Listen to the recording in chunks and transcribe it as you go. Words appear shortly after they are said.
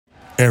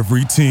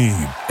Every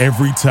team,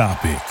 every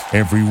topic,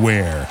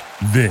 everywhere.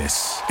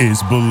 This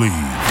is Believe.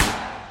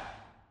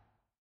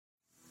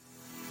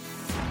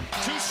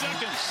 2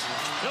 seconds.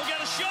 He'll get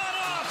a shot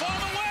off on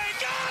the way.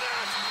 Got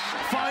it!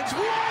 Finds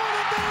one.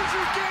 A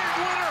major game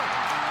winner.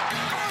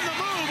 On the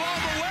move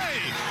all the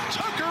way.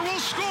 Tucker will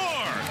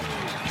score.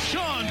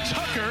 Sean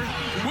Tucker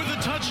with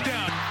a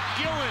touchdown.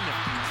 Gillen.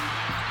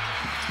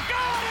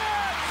 Got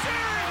it!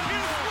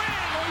 Syracuse win!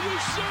 Are you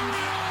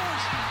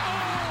serious?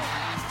 Oh!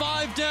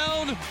 5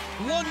 down,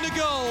 1 to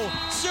go.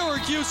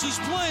 Syracuse is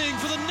playing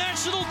for the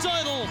national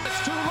title.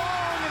 It's too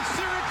long, and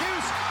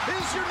Syracuse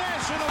is your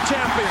national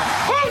champion.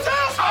 Who's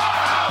out?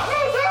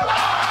 Who's out?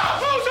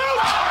 Who's out?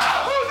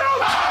 Who's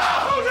out?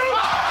 Who's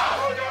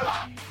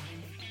out?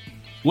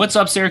 What's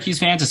up, Syracuse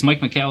fans? It's Mike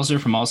McAllister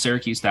from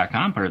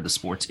allsyracuse.com, part of the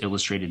Sports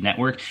Illustrated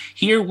Network,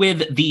 here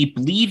with the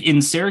Believe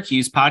in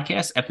Syracuse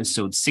podcast,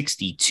 episode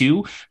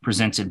 62,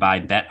 presented by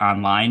Bet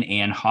Online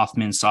and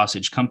Hoffman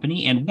Sausage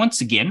Company. And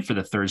once again, for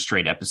the third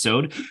straight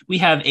episode, we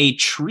have a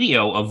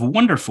trio of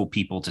wonderful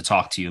people to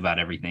talk to you about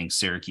everything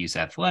Syracuse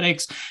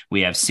athletics.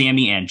 We have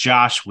Sammy and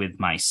Josh with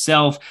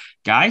myself.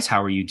 Guys,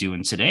 how are you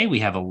doing today?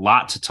 We have a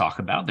lot to talk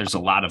about. There's a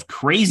lot of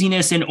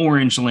craziness in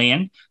Orange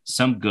Land,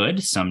 some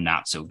good, some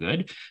not so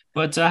good.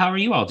 But how are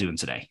you all doing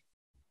today?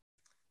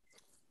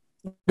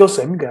 Go,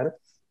 Sam. You got it.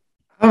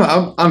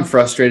 I'm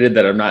frustrated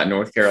that I'm not in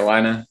North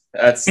Carolina.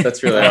 That's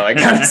really all I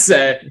gotta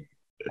say.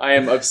 I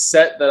am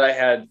upset that I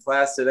had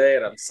class today,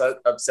 and I'm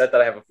upset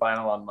that I have a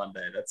final on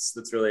Monday. That's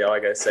really all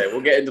I gotta say.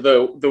 We'll get into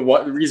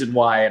the reason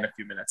why in a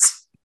few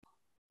minutes.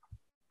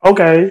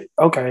 Okay.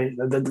 A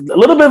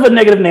little bit of a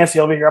negative Nancy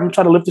over here. I'm gonna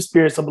try to lift the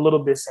spirits up a little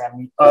bit,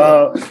 Sammy.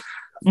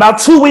 About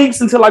 2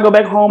 weeks until I go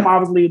back home.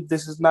 Obviously,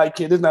 this is not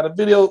a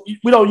video.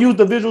 We don't use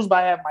the visuals,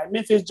 but I have my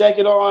Memphis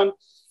jacket on.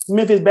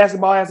 Memphis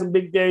basketball has some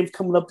big games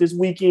coming up this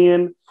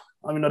weekend.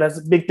 That's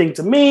a big thing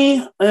to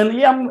me. And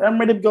yeah, I'm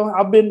ready to go.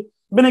 I've been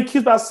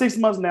accused about 6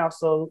 months now,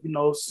 so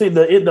see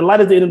the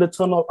light at the end of the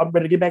tunnel. I'm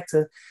ready to get back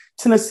to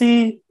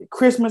Tennessee,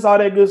 Christmas, all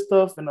that good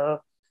stuff, and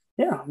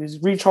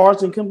just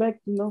recharge and come back,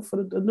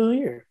 for the new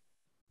year.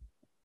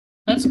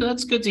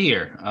 That's good to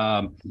hear.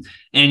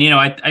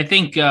 I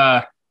think.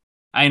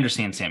 I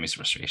understand Sammy's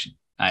frustration.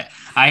 I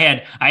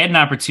had an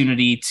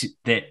opportunity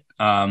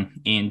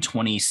in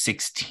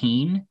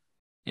 2016.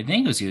 I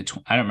think it was I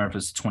don't remember if it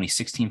was the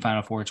 2016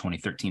 Final Four,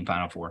 2013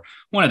 Final Four,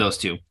 one of those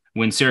two.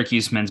 When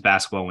Syracuse men's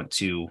basketball went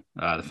to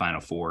the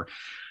Final Four,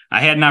 I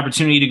had an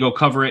opportunity to go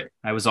cover it.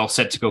 I was all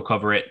set to go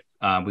cover it.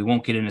 We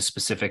won't get into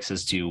specifics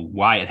as to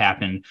why it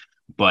happened,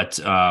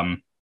 but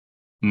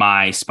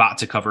my spot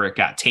to cover it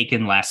got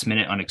taken last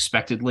minute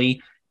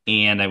unexpectedly,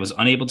 and I was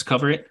unable to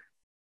cover it.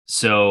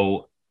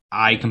 So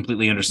I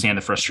completely understand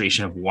the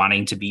frustration of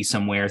wanting to be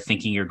somewhere,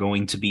 thinking you're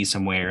going to be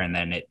somewhere, and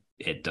then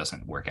it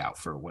doesn't work out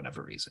for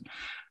whatever reason.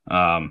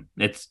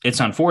 It's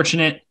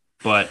unfortunate,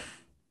 but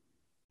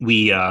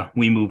we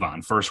move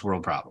on. First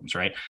world problems,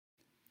 right?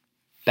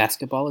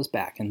 Basketball is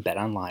back, and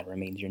BetOnline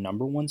remains your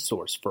number one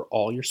source for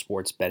all your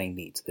sports betting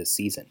needs this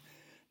season.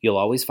 You'll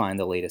always find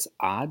the latest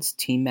odds,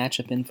 team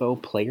matchup info,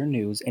 player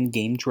news, and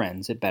game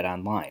trends at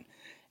BetOnline.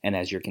 And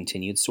as your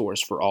continued source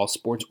for all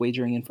sports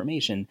wagering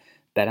information,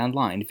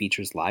 BetOnline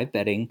features live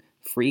betting,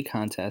 free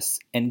contests,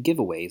 and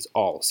giveaways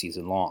all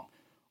season long.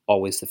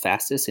 Always the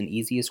fastest and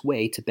easiest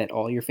way to bet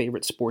all your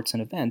favorite sports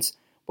and events,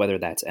 whether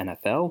that's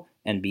NFL,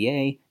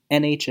 NBA,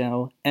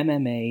 NHL,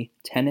 MMA,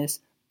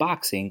 tennis,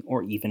 boxing,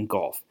 or even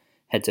golf.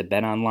 Head to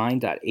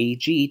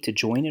betonline.ag to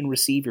join and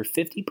receive your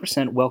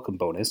 50% welcome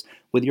bonus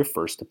with your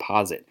first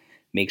deposit.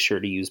 Make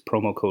sure to use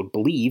promo code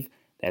BELIEVE,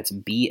 that's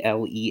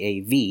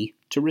BLEAV,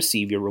 to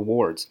receive your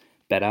rewards.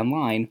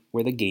 BetOnline,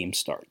 where the game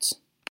starts.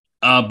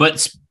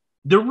 But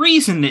the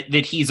reason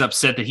that he's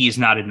upset that he's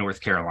not in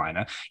North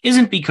Carolina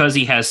isn't because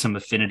he has some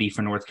affinity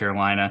for North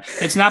Carolina.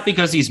 It's not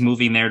because he's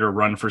moving there to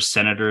run for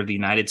Senator of the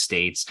United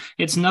States.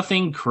 It's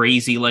nothing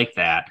crazy like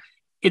that.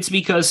 It's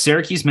because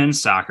Syracuse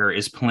men's soccer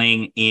is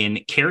playing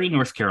in Cary,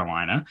 North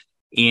Carolina,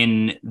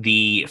 in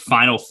the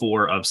Final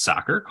Four of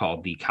soccer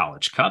called the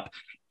College Cup.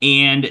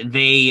 And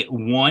they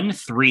won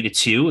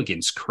 3-2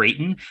 against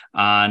Creighton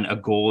on a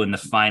goal in the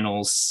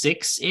final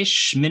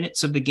 6-ish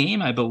minutes of the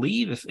game, I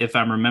believe, if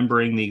I'm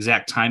remembering the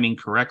exact timing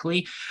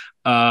correctly.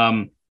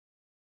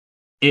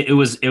 It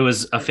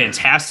was a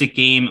fantastic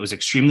game. It was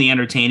extremely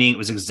entertaining. It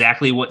was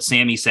exactly what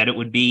Sammy said it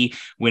would be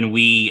when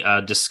we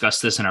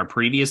discussed this in our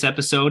previous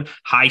episode.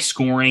 High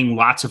scoring,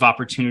 lots of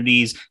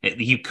opportunities.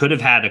 You could have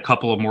had a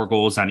couple of more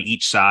goals on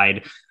each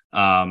side.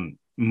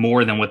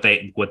 More than what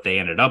they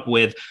ended up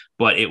with,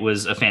 but it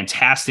was a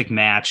fantastic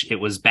match. It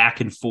was back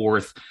and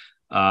forth.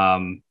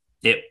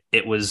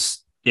 It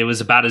was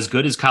about as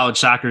good as college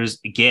soccer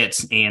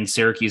gets, and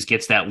Syracuse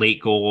gets that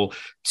late goal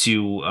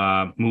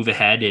to move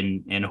ahead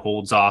and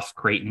holds off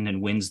Creighton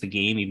and wins the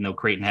game, even though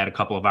Creighton had a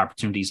couple of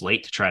opportunities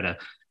late to try to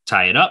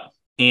tie it up.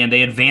 And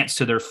they advanced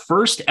to their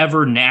first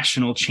ever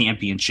national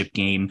championship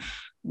game.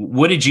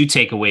 What did you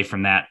take away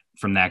from that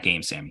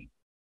game, Sammy?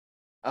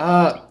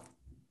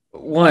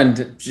 One,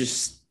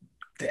 just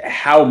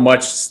how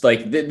much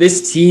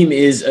this team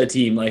is a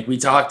team. Like we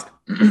talked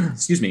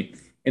excuse me,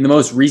 in the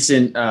most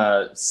recent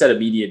set of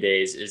media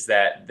days is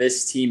that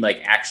this team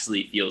like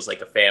actually feels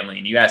like a family.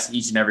 And you ask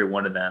each and every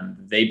one of them,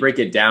 they break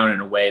it down in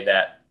a way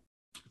that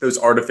those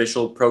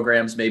artificial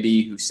programs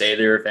maybe who say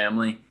they're a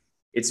family,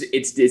 it's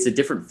a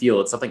different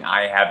feel. It's something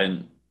I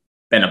haven't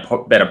been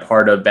a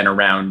part of, been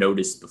around,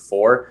 noticed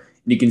before.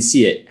 And you can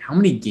see it. How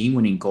many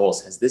game-winning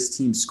goals has this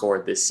team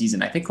scored this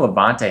season? I think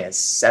Levante has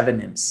 7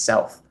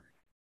 himself.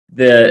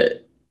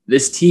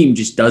 This team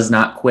just does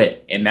not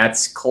quit. And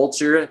that's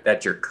culture,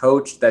 that's your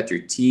coach, that's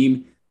your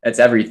team, that's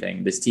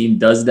everything. This team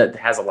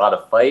has a lot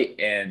of fight.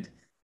 And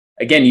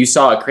again, you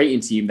saw a Creighton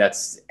team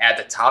that's at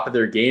the top of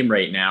their game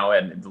right now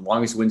and the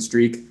longest win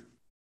streak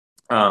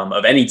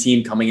of any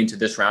team coming into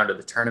this round of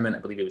the tournament. I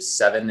believe it was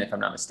 7, if I'm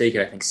not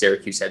mistaken. I think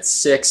Syracuse had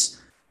 6.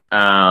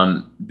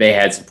 They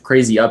had some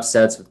crazy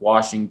upsets with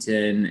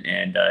Washington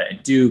and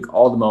Duke,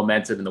 all the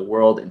momentum in the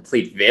world, and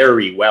played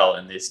very well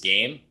in this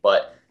game.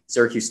 But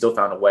Syracuse still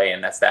found a way,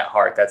 and that's that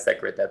heart, that's that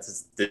grit,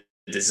 that's the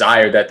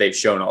desire that they've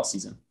shown all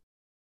season.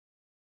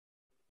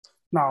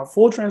 Now,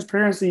 full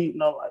transparency,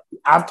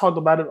 I've talked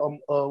about it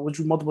with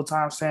you multiple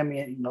times, Sammy,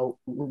 and,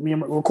 we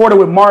recorded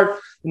with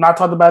Mark, and I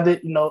talked about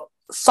it,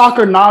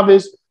 soccer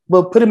novice,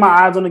 but putting my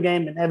eyes on the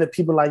game and having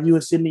people like you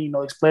and Sydney,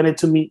 explain it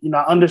to me,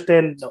 I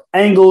understand the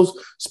angles,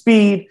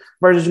 speed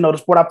versus, the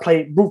sport I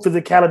played, brute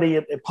physicality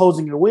and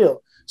imposing your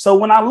will. So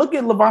when I look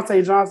at Levante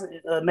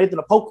Johnson, Nathan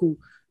Opoku,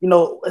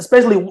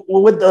 especially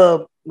with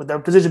their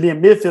position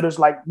being midfielders,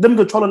 like them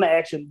controlling the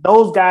action,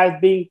 those guys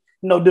being,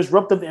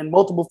 disruptive in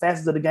multiple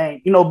facets of the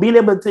game, being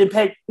able to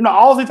impact,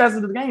 all these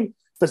facets of the game,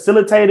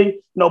 facilitating,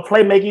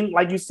 playmaking,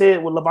 like you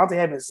said, with Levante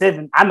having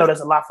 7, I know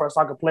that's a lot for a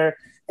soccer player,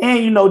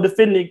 and,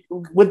 defending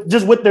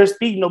with their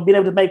speed, being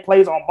able to make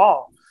plays on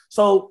ball.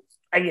 So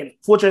again,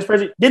 full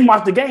transparency, didn't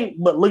watch the game,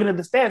 but looking at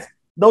the stats,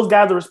 those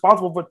guys are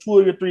responsible for 2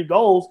 of your 3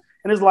 goals.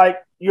 And it's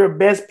like your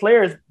best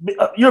players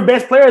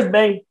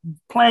being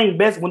playing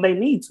best when they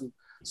need to.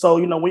 So,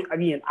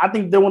 I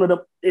think they're one of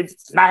the, if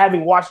not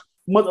having watched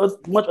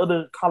much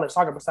other college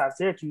soccer besides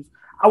Syracuse,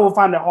 I will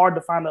find it hard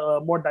to find a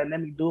more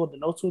dynamic duo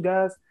than those 2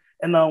 guys.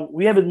 And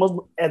we have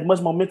as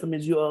much momentum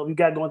as we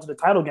got going to the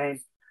title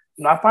game.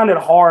 I find it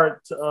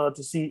hard to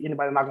see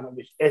anybody not going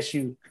to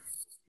SU.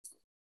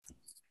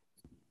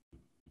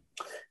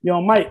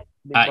 Mike.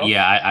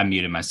 I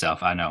muted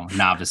myself. I know.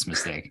 Novice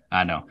mistake.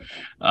 I know.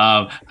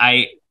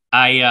 I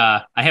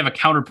have a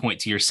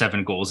counterpoint to your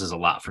 7 goals is a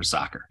lot for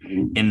soccer.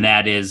 And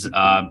that is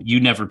you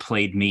never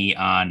played me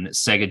on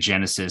Sega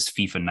Genesis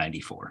FIFA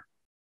 94.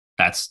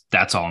 That's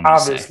all I'm going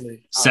to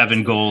say.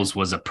 7 goals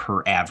was a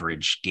per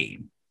average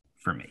game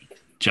for me.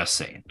 Just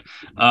saying.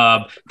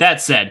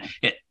 That said,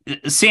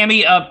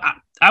 Sammy,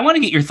 I want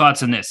to get your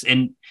thoughts on this.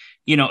 And,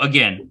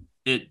 again,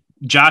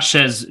 Josh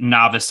says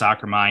novice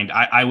soccer mind.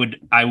 I would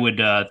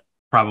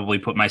probably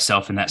put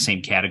myself in that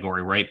same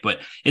category, right? But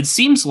it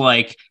seems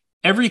like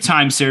every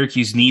time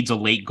Syracuse needs a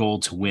late goal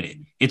to win it,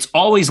 it's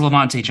always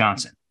Levante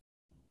Johnson.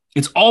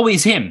 It's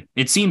always him.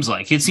 It seems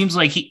like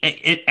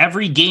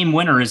every game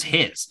winner is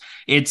his.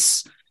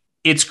 It's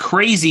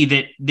crazy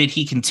that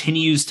he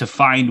continues to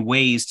find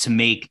ways to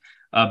make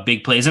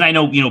big plays. And I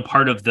know,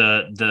 part of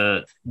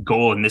the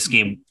goal in this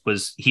game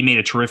was he made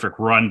a terrific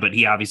run, but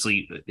he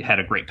obviously had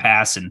a great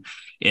pass and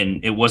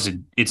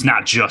it's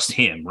not just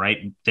him,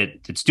 right,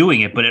 that's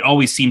doing it, but it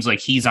always seems like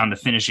he's on the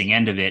finishing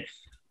end of it.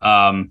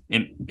 Am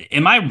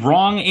I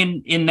wrong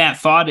in that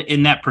thought,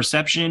 in that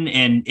perception?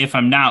 And if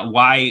I'm not,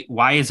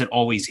 why is it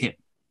always him?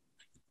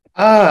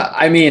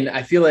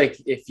 I feel like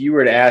if you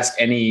were to ask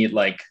anyone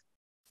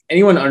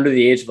under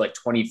the age of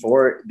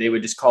 24, they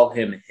would just call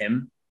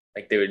him.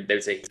 Like they would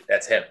say,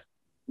 that's him.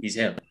 He's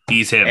him.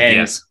 He's him. And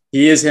yes.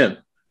 He is him.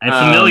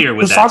 I'm familiar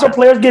with that. Do soccer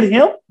players get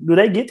him? Do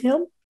they get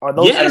him? Are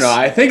those? Yes. I don't know.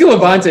 I think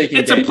Levante can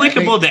it's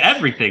applicable to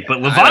everything, but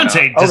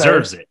Levante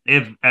deserves it.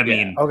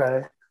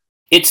 Okay.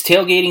 It's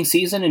tailgating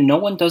season, and no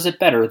one does it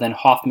better than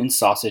Hoffman's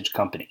Sausage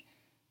Company.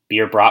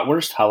 Beer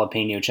bratwurst,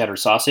 jalapeno cheddar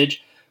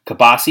sausage,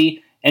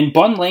 kielbasa, and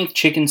bun-length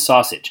chicken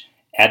sausage.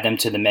 Add them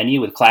to the menu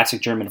with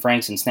classic German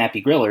franks and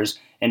snappy grillers,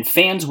 and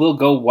fans will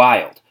go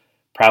wild.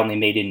 Proudly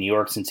made in New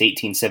York since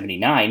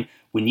 1879,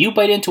 when you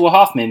bite into a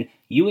Hoffman,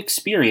 you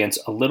experience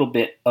a little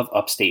bit of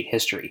upstate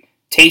history.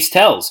 Taste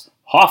tells,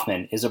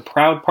 Hoffman is a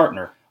proud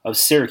partner of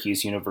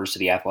Syracuse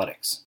University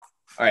Athletics.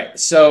 All right,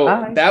 so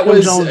that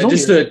was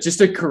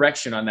just a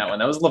correction on that one.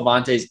 That was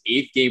Levante's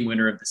 8th game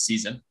winner of the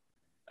season.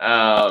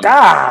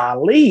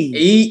 Golly.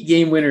 8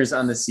 game winners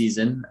on the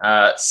season.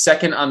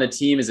 Second on the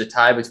team is a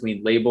tie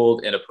between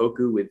Labeled and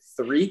Opoku with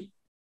 3.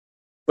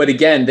 But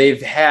again,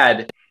 they've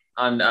had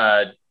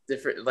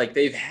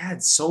they've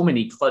had so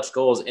many clutch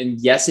goals. And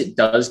yes, it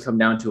does come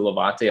down to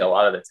Levante a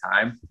lot of the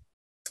time.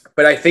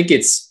 But I think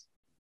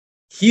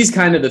he's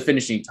kind of the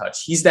finishing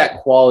touch. He's that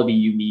quality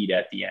you need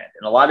at the end.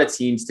 And a lot of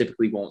teams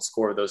typically won't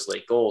score those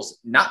late goals,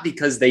 not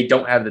because they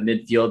don't have the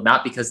midfield,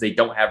 not because they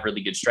don't have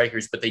really good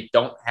strikers, but they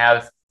don't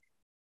have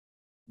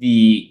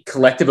the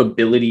collective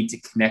ability to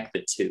connect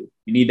the two.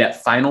 You need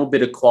that final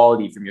bit of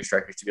quality from your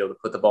strikers to be able to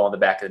put the ball in the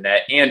back of the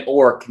net and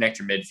or connect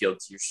your midfield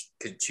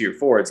to your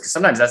forwards, because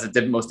sometimes that's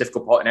the most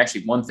difficult part. And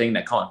actually, one thing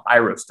that Colin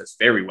Byros does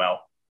very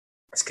well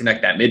is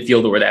connect that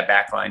midfield or that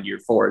back line to your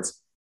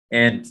forwards.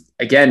 And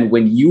again,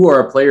 when you are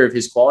a player of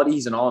his quality,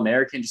 he's an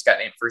All-American, just got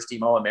named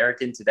first-team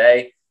All-American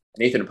today.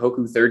 Nathan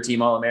Opoku,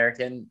 third-team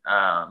All-American.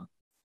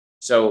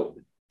 So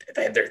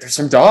there's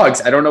some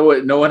dogs. I don't know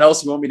what no one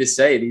else you want me to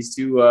say. These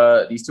two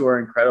are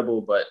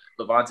incredible, but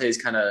Levante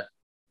is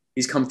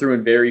he's come through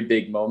in very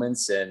big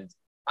moments. And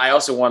I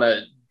also want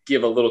to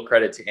give a little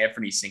credit to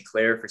Anthony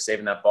Sinclair for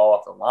saving that ball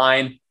off the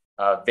line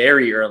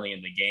very early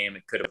in the game.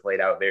 It could have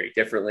played out very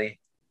differently.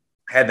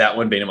 Had that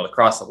one been able to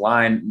cross the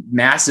line.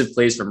 Massive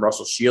plays from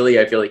Russell Shealy.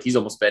 I feel like he's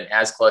almost been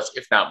as clutch,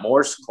 if not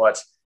more clutch.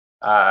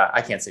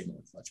 I can't say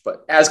more clutch,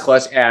 but as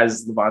clutch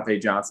as Levante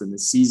Johnson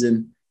this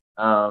season.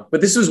 But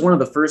this was one of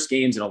the first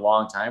games in a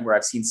long time where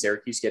I've seen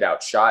Syracuse get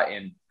outshot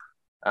and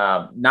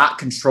not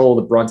control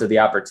the brunt of the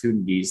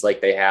opportunities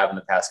like they have in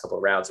the past couple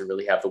of rounds, or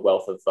really have the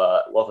wealth of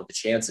the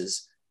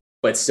chances.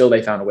 But still,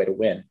 they found a way to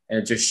win, and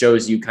it just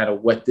shows you kind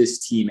of what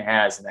this team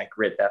has and that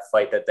grit, that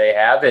fight that they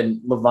have.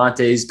 And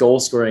Levante's goal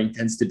scoring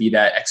tends to be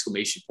that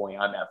exclamation point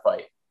on that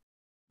fight.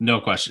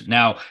 No question.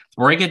 Now,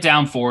 break it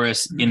down for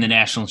us in the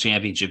national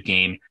championship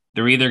game.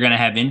 They're either going to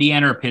have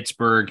Indiana or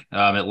Pittsburgh.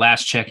 At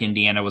last check,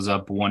 Indiana was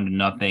up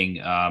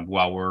 1-0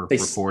 while we're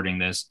recording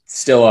this.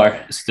 Still are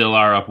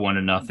up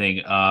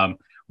 1-0.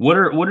 What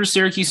are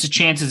Syracuse's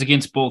chances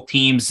against both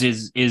teams?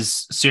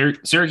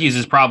 Syracuse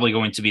is probably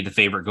going to be the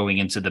favorite going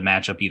into the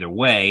matchup either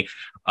way.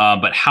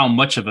 But how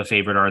much of a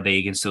favorite are they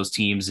against those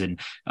teams? And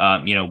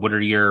what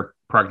are your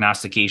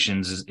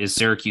prognostications? Is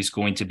Syracuse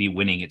going to be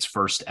winning its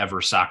first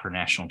ever soccer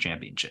national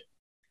championship?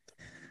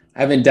 I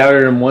haven't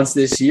doubted them once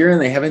this year,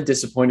 and they haven't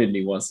disappointed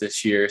me once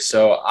this year.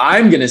 So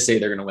I'm going to say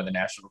they're going to win the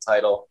national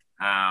title.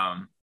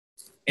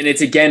 And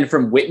it's, again,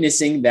 from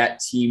witnessing that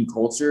team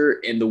culture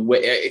in the way,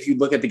 if you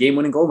look at the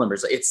game-winning goal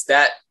numbers, it's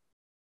that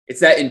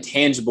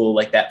intangible,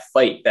 like that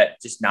fight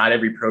that just not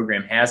every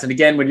program has. And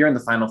again, when you're in the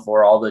Final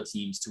Four, all the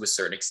teams to a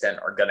certain extent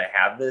are going to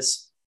have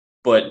this.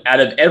 But out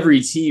of every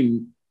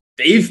team,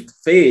 they've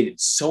played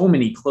so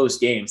many close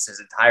games this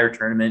entire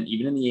tournament,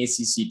 even in the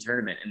ACC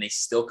tournament, and they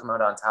still come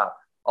out on top.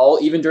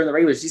 Even during the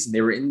regular season, they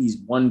were in these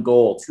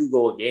 1-goal,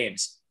 2-goal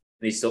games,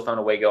 and they still found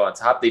a way to go on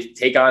top. They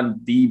take on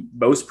the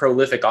most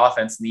prolific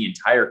offense in the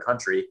entire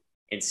country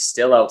and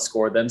still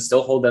outscore them,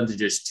 still hold them to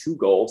just 2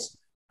 goals,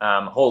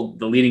 hold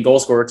the leading goal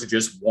scorer to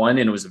just 1,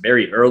 and it was a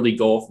very early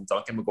goal from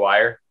Duncan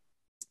McGuire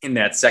in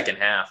that second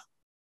half.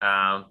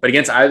 But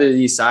against either of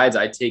these sides,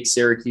 I take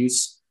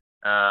Syracuse.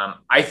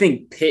 I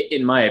think Pitt,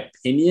 in my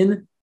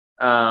opinion,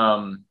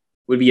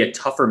 would be a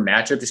tougher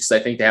matchup just because I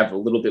think they have a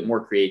little bit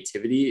more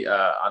creativity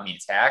on the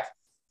attack.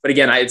 But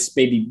again, it's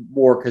maybe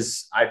more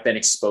because I've been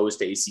exposed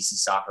to ACC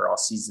soccer all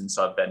season,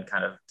 so I've been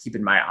kind of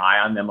keeping my eye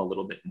on them a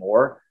little bit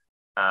more.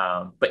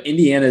 But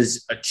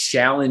Indiana's a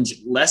challenge,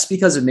 less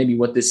because of maybe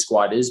what this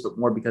squad is, but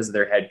more because of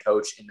their head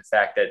coach and the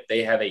fact that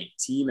they have a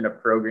team and a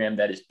program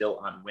that is built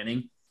on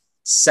winning.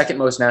 Second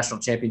most national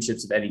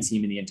championships of any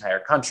team in the entire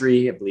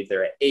country. I believe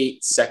they're at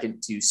 8,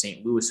 second to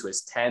St. Louis, who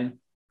has 10.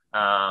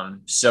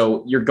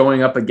 So you're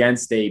going up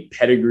against a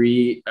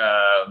pedigree,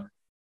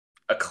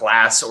 a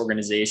class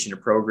organization, a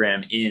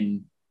program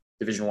in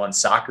Division I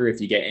soccer.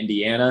 If you get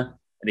Indiana,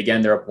 and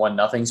again, they're up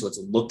 1-0. So it's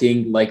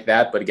looking like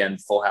that, but again,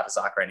 full half of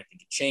soccer, anything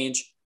can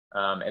change.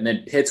 And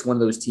then Pitt's one of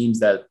those teams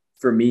that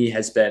for me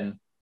has been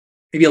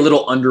maybe a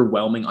little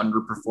underwhelming,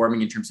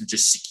 underperforming in terms of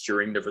just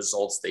securing the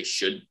results they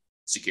should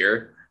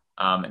secure.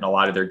 In a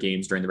lot of their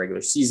games during the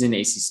regular season,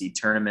 ACC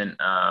tournament.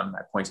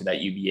 I pointed to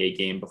that UVA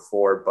game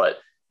before, but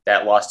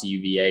that loss to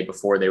UVA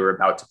before they were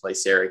about to play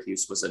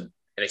Syracuse was an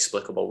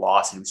inexplicable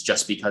loss. It was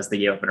just because they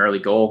gave up an early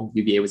goal.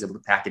 UVA was able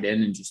to pack it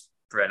in and just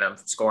prevent them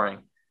from scoring.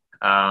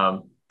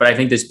 But I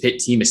think this Pitt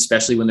team,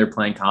 especially when they're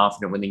playing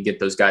confident, when they can get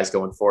those guys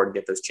going forward and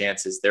get those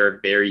chances, they're a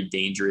very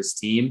dangerous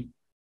team.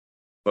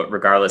 But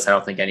regardless, I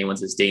don't think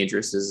anyone's as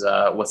dangerous as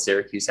what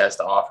Syracuse has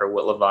to offer,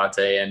 what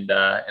Levante and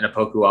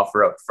Opoku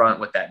offer up front,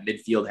 what that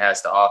midfield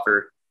has to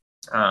offer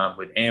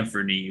with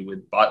Anthony,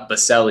 with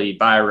Baselli,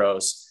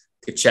 Byros,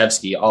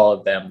 Kaczewski, all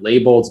of them.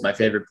 Leibold's my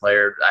favorite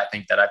player, I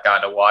think, that I've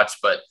gotten to watch.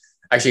 But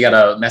I actually got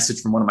a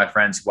message from one of my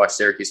friends who watched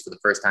Syracuse for the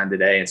first time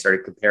today and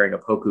started comparing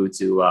Opoku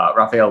to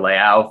Rafael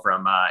Leao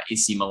from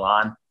AC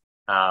Milan,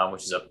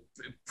 which is a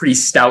pretty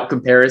stout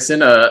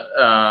comparison.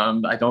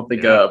 I don't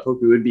think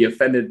Opoku would be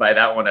offended by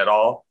that one at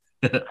all.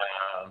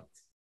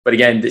 But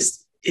again,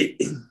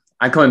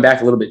 I'm coming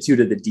back a little bit too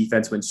to the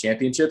defense wins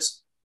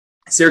championships.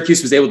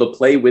 Syracuse was able to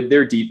play with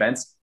their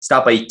defense,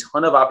 stop a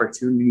ton of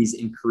opportunities,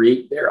 and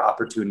create their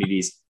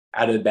opportunities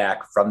out of the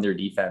back from their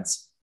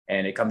defense.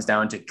 And it comes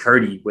down to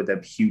Curdy with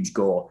a huge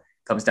goal.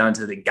 It comes down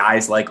to the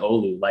guys like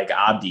Olu, like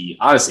Abdi.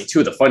 Honestly, 2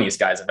 of the funniest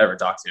guys I've ever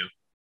talked to.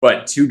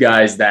 But 2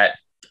 guys that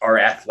are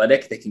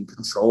athletic, they can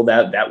control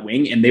that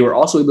wing. And they were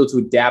also able to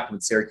adapt when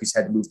Syracuse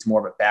had to move to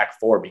more of a back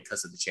 4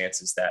 because of the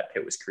chances that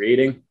Pitt was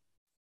creating.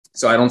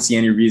 So I don't see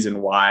any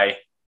reason why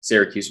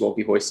Syracuse won't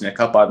be hoisting a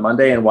cup on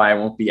Monday and why I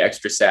won't be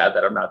extra sad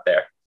that I'm not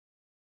there.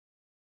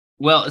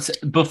 Well,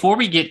 before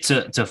we get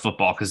to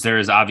football, because there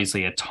is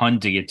obviously a ton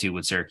to get to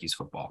with Syracuse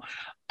football,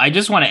 I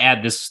just want to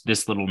add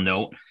this little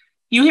note.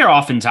 You hear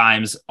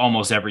oftentimes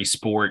almost every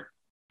sport,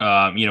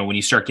 when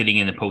you start getting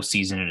in the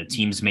postseason and a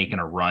team's making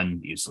a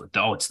run, it's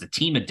the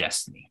team of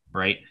destiny,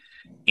 right?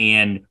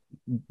 And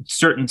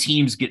certain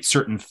teams get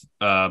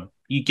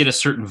you get a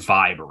certain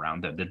vibe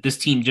around them, that this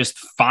team just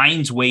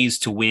finds ways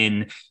to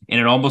win, and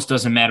it almost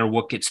doesn't matter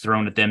what gets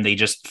thrown at them. They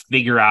just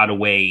figure out a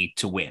way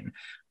to win.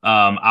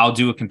 I'll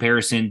do a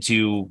comparison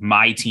to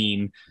my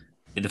team,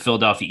 the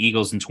Philadelphia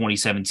Eagles in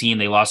 2017.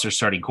 They lost their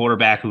starting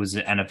quarterback, who was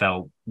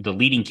the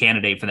leading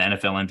candidate for the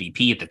NFL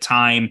MVP at the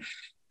time.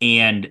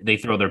 And they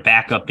throw their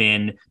backup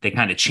in, they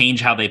kind of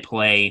change how they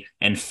play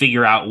and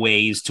figure out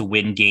ways to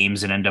win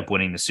games and end up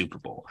winning the Super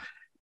Bowl.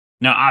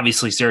 Now,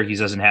 obviously, Syracuse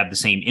doesn't have the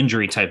same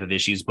injury type of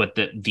issues, but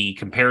the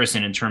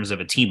comparison in terms of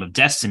a team of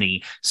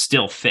destiny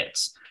still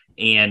fits.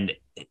 And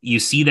you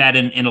see that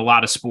in a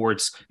lot of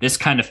sports. This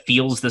kind of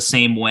feels the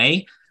same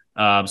way.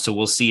 So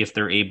we'll see if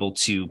they're able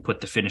to put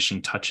the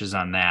finishing touches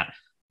on that.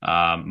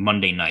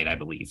 Monday night, I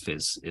believe,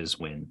 is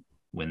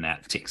when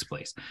that takes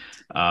place.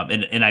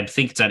 And I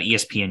think it's on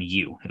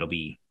ESPNU. It'll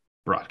be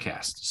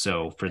broadcast.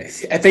 So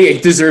I think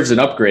it deserves an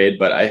upgrade,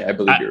 but I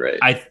believe you're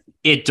right.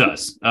 It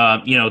does.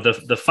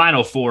 The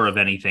Final Four of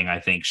anything, I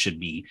think, should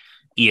be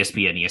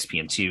ESPN,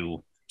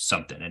 ESPN2,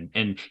 something.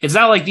 And it's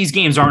not like these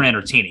games aren't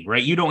entertaining,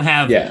 right? You don't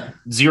have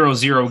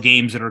 0-0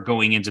 games that are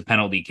going into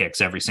penalty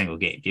kicks every single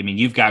game. I mean,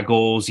 you've got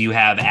goals, you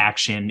have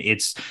action.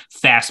 It's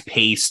fast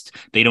paced.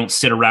 They don't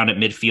sit around at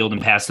midfield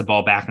and pass the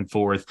ball back and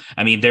forth.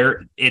 I mean,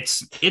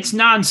 it's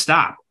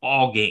nonstop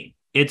all game.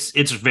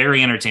 It's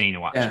very entertaining to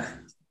watch.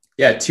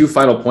 Yeah, 2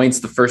 final points.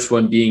 The first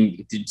one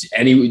being, did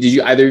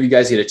you either of you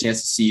guys get a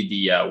chance to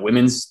see the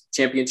women's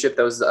championship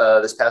that was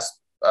this past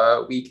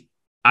week?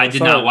 I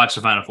did not watch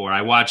the Final Four.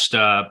 I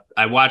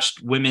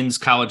watched women's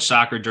college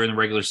soccer during the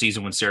regular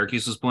season when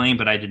Syracuse was playing,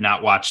 but I did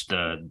not watch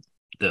the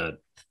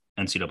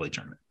NCAA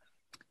tournament.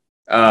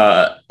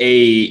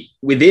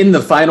 Within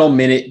the final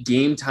minute,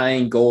 game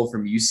tying goal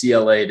from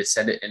UCLA to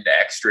send it into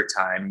extra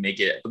time, make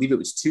it, I believe it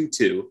was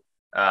 2-2.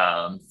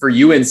 For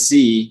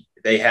UNC,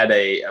 they had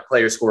a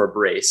player score a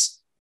brace.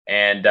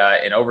 And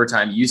in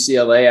overtime,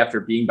 UCLA,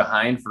 after being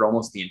behind for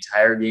almost the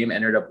entire game,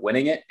 ended up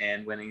winning it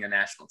and winning a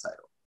national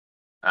title.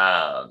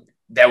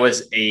 That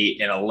was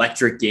an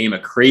electric game, a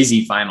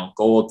crazy final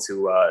goal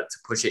to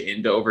push it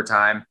into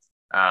overtime.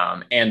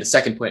 And the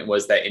second point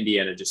was that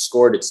Indiana just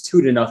scored. It's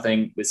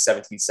 2-0 with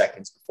 17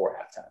 seconds before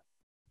halftime.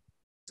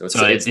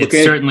 So it's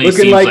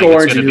looking like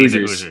Orange and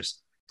Hoosiers.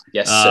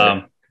 Yes,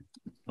 sir.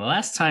 The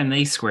last time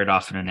they squared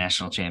off in a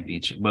national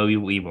championship, well,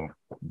 we won't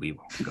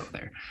go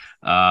there.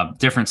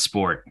 Different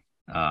sport.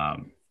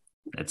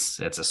 It's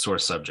a sore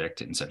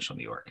subject in Central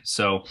New York.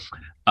 So,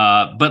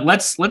 but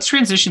let's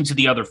transition to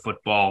the other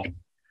football.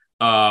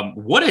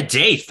 What a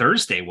day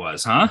Thursday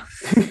was, huh?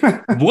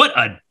 What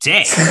a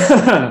day!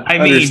 I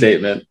mean,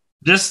 understatement.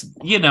 Just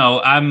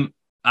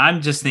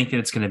I'm just thinking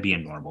it's going to be a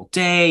normal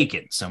day,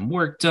 getting some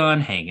work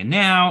done, hanging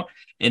out.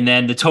 And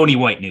then the Tony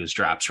White news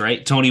drops,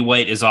 right? Tony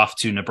White is off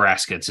to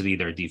Nebraska to be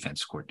their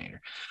defensive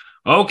coordinator.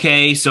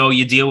 Okay, so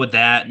you deal with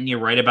that, and you're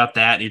right about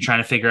that. And you're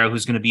trying to figure out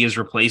who's going to be his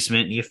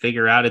replacement. And you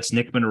figure out it's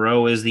Nick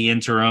Monroe as the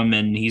interim,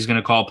 and he's going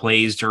to call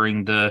plays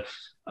during the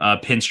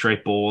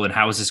Pinstripe Bowl. And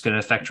how is this going to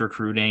affect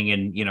recruiting?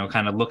 And,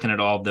 kind of looking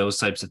at all of those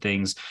types of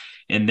things.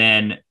 And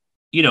then,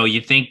 you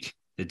think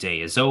the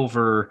day is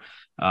over.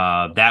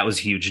 That was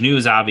huge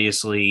news,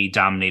 obviously,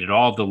 dominated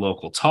all of the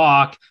local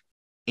talk.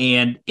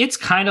 And it's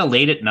kind of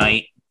late at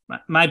night.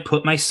 I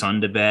put my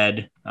son to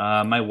bed.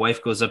 My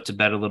wife goes up to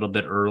bed a little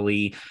bit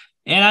early,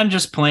 and I'm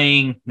just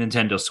playing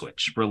Nintendo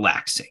Switch,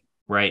 relaxing,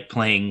 right?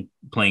 Playing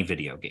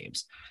video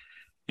games.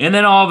 And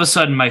then all of a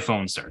sudden my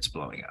phone starts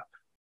blowing up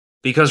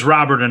because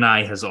Robert and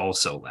I has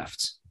also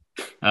left.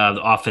 The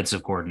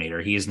offensive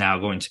coordinator. He is now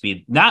going to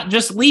be not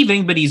just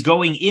leaving, but he's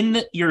going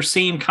in your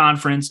same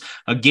conference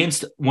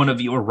against one of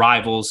your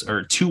rivals,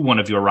 or to one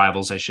of your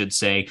rivals, I should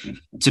say,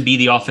 to be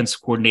the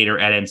offensive coordinator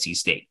at NC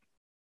State.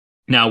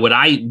 Now, what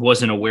I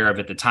wasn't aware of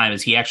at the time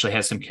is he actually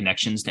has some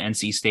connections to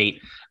NC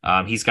State.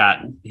 He's got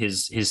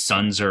his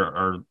sons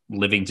are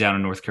living down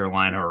in North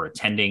Carolina or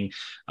attending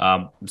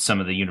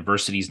some of the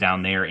universities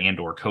down there and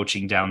or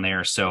coaching down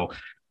there. So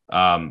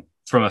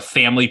from a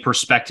family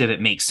perspective, it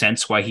makes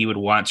sense why he would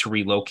want to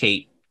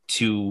relocate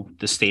to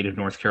the state of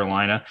North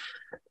Carolina.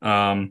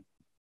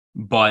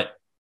 But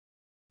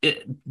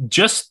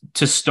just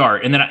to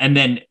start, and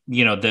then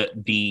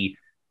the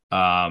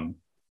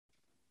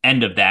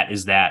end of that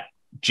is that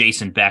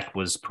Jason Beck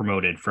was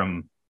promoted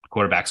from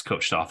quarterbacks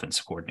coach to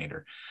offensive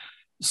coordinator.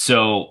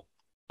 So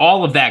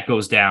all of that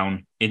goes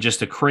down in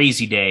just a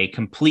crazy day,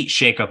 complete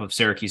shakeup of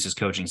Syracuse's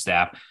coaching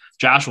staff.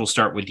 Josh, we'll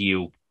start with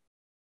you.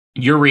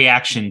 Your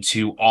reaction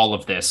to all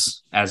of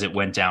this as it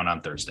went down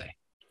on Thursday.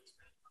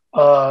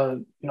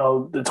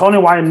 The Tony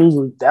White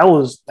news that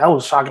was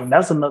shocking.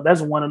 That's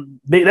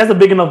a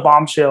big enough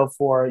bombshell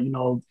for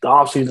the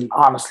offseason.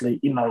 Honestly,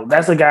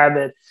 that's a guy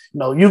that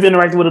you've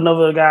interacted with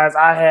another guys.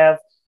 I have.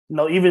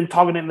 Even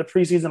talking in the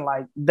preseason,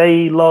 like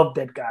they love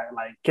that guy.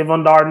 Like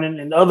Kevin Darden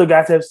and other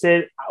guys have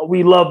said,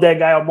 we love that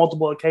guy on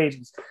multiple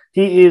occasions.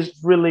 He is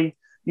really,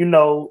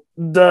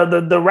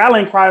 the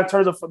rallying cry in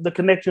terms of the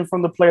connection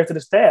from the player to the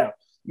staff.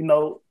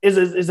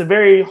 Is a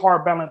very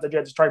hard balance that you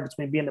have to strike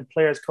between being the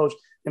player's coach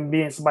and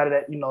being somebody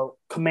that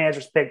commands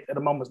respect at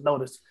a moment's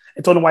notice.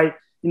 And Tony White,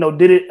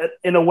 did it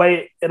in a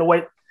way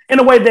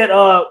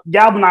that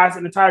galvanized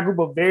an entire group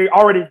of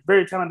already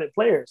very talented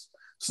players.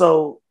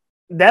 So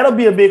that'll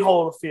be a big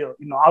hole to fill.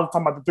 I was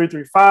talking about the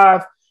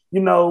 3-3-5.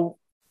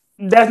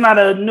 That's not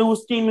a new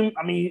scheme.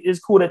 I mean, it's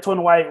cool that Tony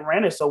White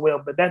ran it so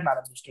well, but that's not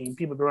a new scheme.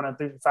 People have been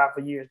running 3-3-5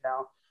 for years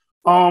now.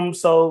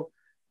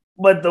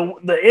 But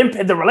the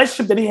impact, the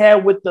relationship that he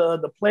had with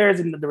the players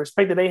and the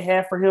respect that they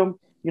have for him,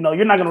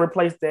 you're not going to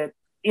replace that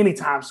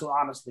anytime soon,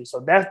 honestly.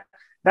 So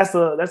that's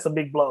a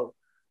big blow.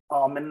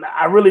 And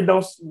I really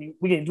don't.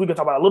 We can talk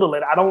about it a little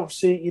later. I don't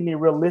see any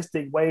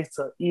realistic ways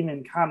to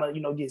even kind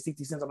of get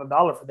 60 cents on the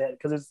dollar for that,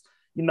 because it's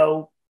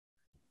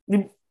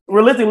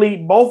realistically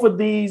both of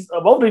these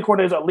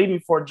coordinators are leaving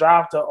for a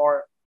job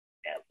or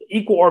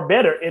equal or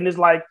better, and it's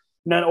like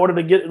in order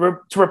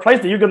to replace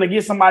it, you're going to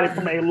get somebody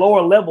from a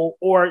lower level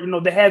or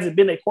that hasn't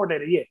been a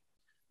coordinator yet.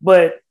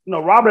 But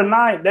Robert and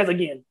I, that's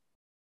again,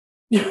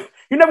 you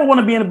never want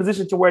to be in a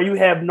position to where you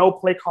have no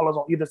play callers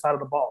on either side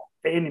of the ball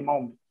at any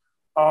moment.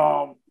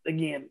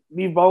 Again,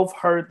 we both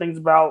heard things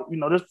about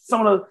there's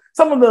some of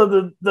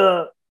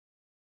the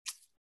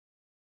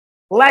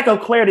lack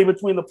of clarity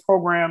between the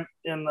program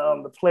and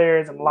the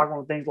players and the locker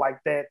room, things like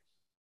that.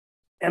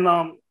 And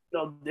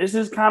this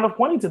is kind of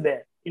pointing to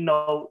that.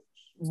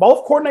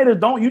 Both coordinators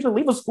don't usually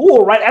leave a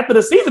school right after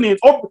the season ends,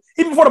 or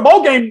even before the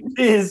bowl game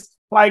is.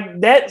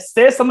 Like that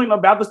says something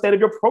about the state of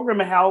your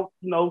program and how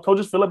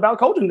coaches feel about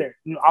coaching there.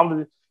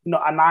 Obviously,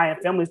 Anaya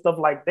and family, stuff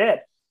like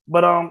that.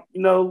 But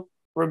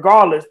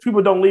regardless,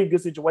 people don't leave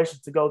good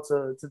situations to go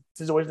to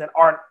situations that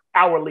aren't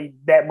hourly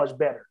that much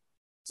better.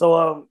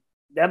 So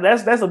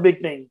that's a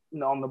big thing.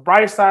 On the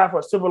bright side, for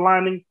a silver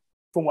lining,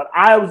 from what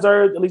I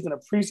observed, at least in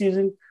the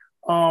preseason,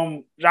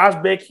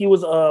 Josh Beck, he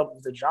was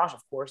Josh,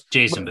 of course.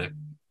 Jason Beck.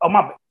 Oh,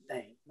 my bad.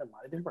 Dang, never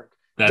mind, it didn't work.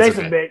 That's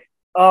Jason okay. Beck.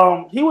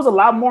 He was a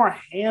lot more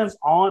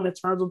hands-on in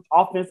terms of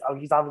offense.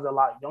 He's obviously a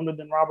lot younger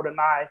than Robert and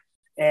I,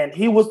 and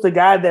he was the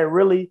guy that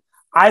really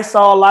I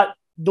saw a lot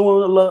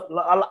doing a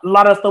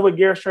lot of stuff with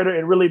Garrett Shrader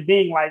and really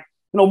being like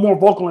more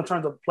vocal in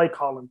terms of play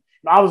calling.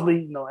 And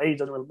obviously, age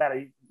doesn't really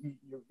matter.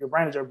 Your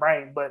brain is your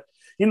brain, but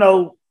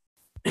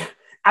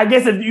I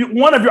guess if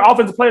one of your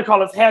offensive play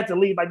callers had to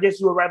leave, I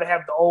guess you would rather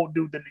have the old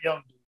dude than the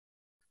young dude.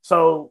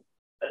 So,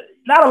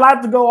 not a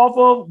lot to go off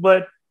of,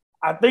 but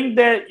I think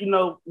that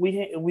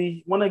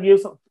we want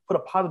to put a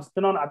positive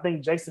spin on it. I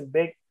think Jason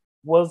Beck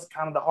was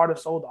kind of the heart and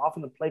soul of the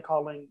offensive play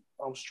calling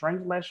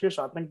strength last year,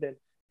 so I think that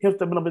him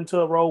stepping up into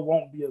a role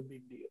won't be a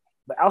big deal.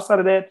 But outside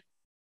of that,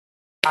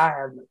 I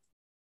have nothing.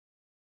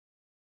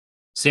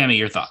 Sammy,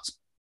 your thoughts?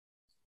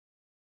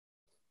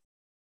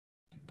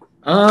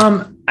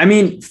 I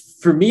mean,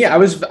 for me, I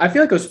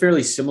feel like I was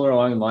fairly similar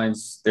along the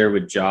lines there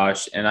with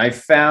Josh, and I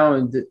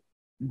found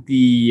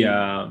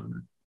I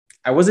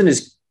wasn't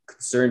as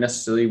concerned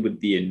necessarily with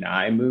the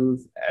Anai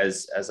move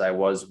as I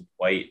was with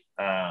White,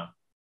 and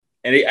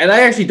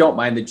I actually don't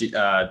mind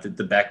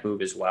the Beck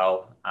move as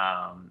well.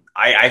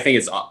 I think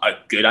it's a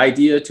good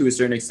idea to a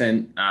certain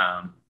extent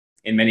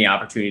in many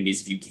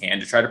opportunities if you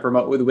can to try to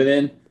promote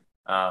within,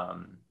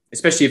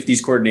 especially if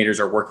these coordinators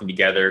are working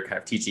together, kind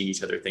of teaching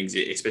each other things,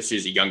 especially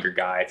as a younger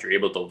guy, if you're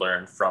able to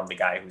learn from the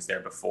guy who's there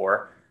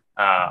before.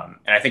 And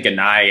I think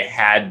Anai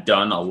had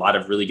done a lot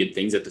of really good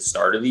things at the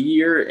start of the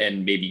year,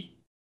 and maybe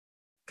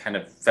kind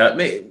of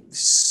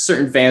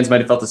certain fans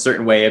might have felt a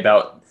certain way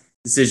about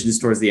decisions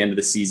towards the end of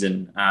the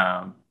season.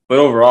 But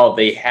overall,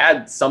 they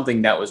had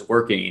something that was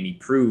working, and he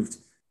proved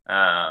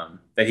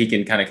that he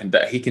can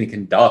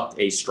conduct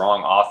a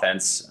strong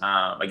offense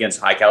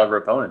against high caliber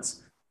opponents.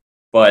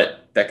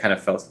 But that kind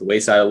of fell to the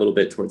wayside a little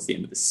bit towards the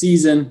end of the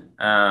season.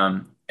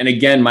 And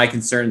again, my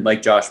concern,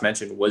 like Josh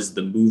mentioned, was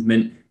the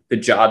movement, the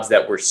jobs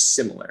that were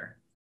similar.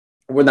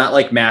 Were not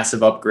like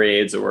massive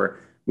upgrades or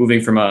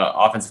moving from an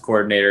offensive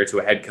coordinator to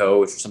a head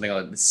coach or something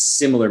like a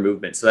similar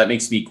movement. So that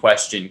makes me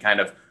question kind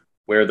of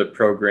where the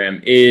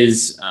program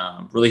is,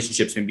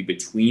 relationships maybe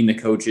between the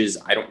coaches.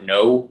 I don't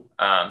know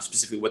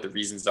specifically what the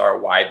reasons are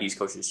why these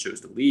coaches chose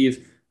to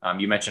leave.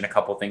 You mentioned a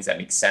couple of things that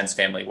make sense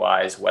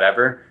family-wise,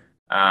 whatever.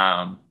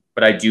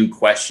 But I do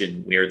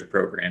question where the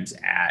program's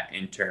at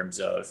in terms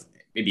of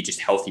maybe just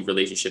healthy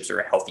relationships or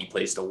a healthy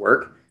place to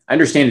work. I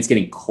understand it's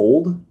getting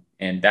cold,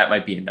 and that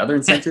might be another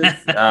incentive.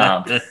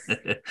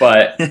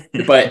 But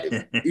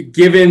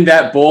given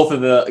that both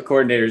of the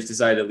coordinators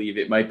decided to leave,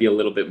 it might be a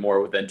little bit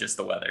more than just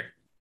the weather.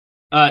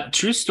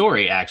 True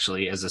story,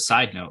 actually, as a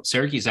side note,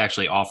 Syracuse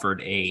actually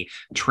offered a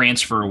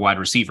transfer wide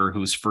receiver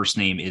whose first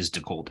name is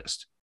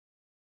DeColdest.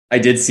 I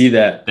did see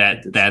that.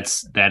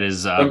 That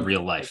is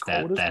real life.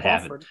 That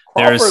happened.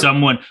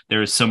 Crawford.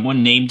 There is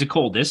someone named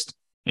DeColdest,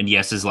 and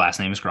yes, his last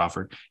name is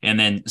Crawford. And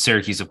then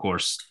Syracuse, of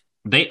course,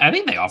 I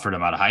think they offered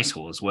him out of high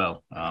school as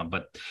well,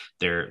 but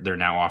they're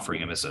now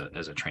offering him as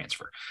a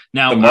transfer.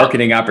 Now the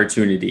marketing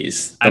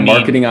opportunities.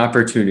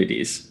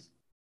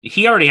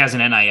 He already has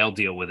an NIL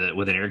deal with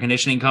an air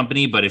conditioning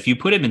company, but if you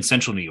put him in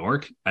Central New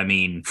York, I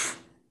mean,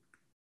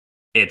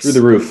 it's through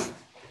the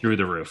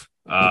roof.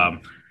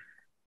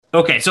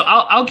 Okay, so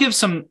I'll give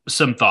some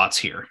thoughts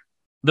here.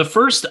 The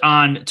first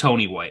on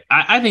Tony White.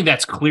 I think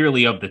that's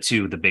clearly of the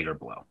two the bigger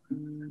blow.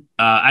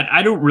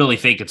 I don't really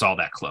think it's all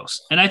that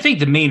close. And I think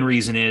the main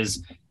reason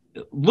is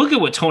look at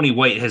what Tony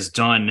White has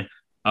done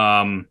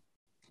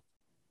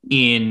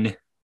in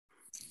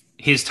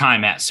his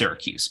time at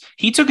Syracuse.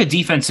 He took a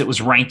defense that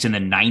was ranked in the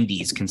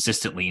 90s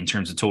consistently in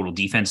terms of total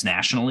defense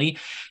nationally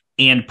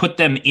and put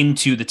them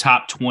into the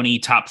top 20,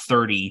 top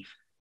 30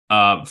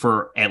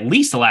 for at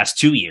least the last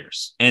 2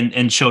 years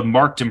and showed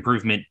marked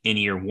improvement in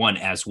year one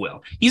as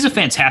well. He's a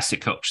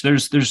fantastic coach.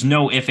 There's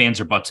no ifs,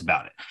 ands, or buts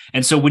about it.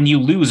 And so when you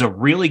lose a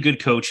really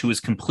good coach who has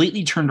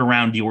completely turned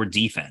around your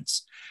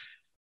defense,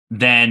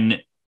 then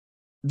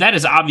that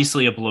is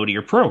obviously a blow to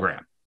your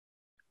program.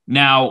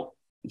 Now,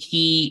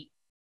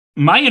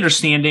 my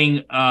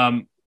understanding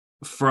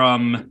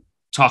from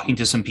talking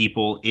to some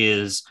people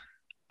is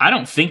I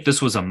don't think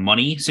this was a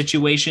money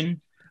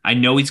situation. I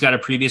know he's got a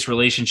previous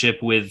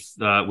relationship with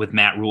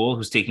Matt Rule,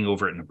 who's taking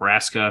over at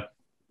Nebraska.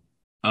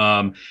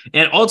 And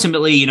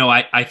ultimately,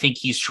 I think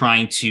he's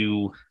trying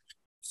to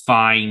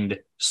find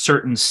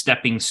certain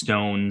stepping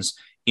stones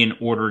in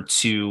order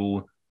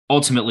to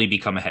ultimately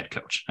become a head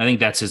coach. I think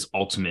that's his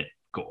ultimate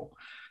goal.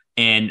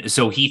 And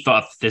so he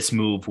thought this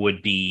move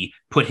would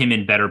put him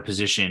in better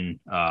position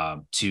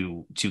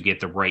to get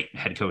the right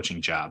head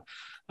coaching job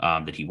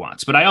that he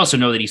wants. But I also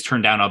know that he's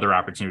turned down other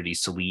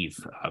opportunities to leave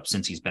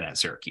since he's been at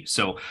Syracuse.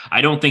 So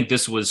I don't think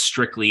this was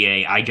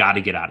strictly I got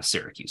to get out of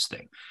Syracuse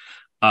thing.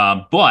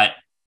 But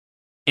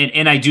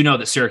I do know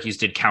that Syracuse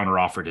did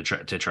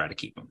counteroffer to try to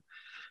keep him.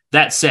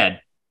 That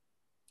said,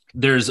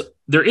 there is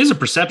a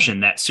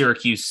perception that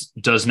Syracuse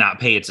does not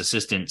pay its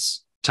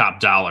assistants top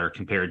dollar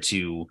compared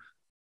to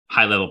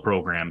high-level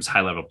programs,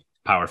 high-level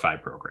Power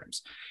 5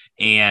 programs.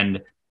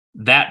 And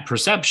that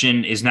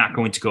perception is not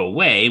going to go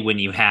away when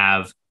you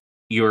have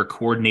your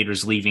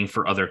coordinators leaving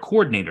for other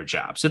coordinator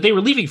jobs. If they were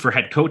leaving for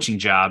head coaching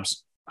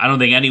jobs, I don't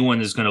think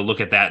anyone is going to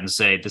look at that and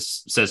say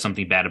this says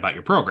something bad about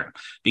your program,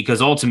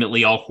 because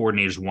ultimately all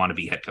coordinators want to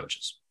be head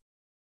coaches.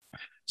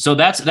 So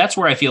that's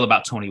where I feel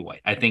about Tony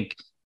White. I think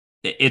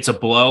it's a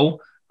blow.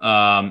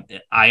 I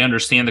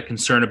understand the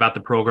concern about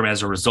the program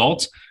as a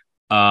result,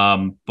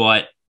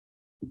 but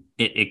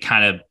it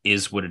kind of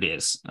is what it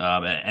is.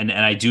 And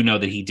I do know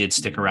that he did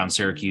stick around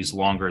Syracuse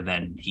longer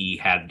than he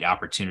had the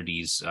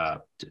opportunities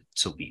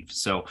to leave.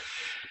 So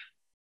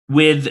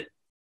with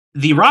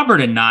the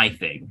Robert Anae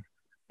thing,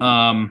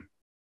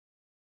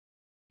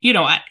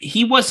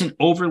 he wasn't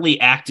overly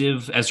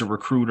active as a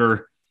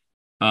recruiter.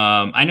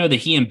 I know that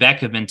he and Beck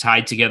have been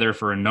tied together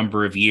for a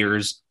number of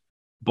years,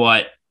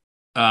 but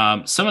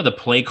some of the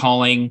play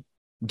calling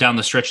down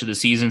the stretch of the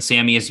season,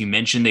 Sammy, as you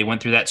mentioned, they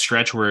went through that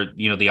stretch where,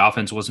 the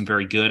offense wasn't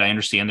very good. I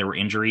understand there were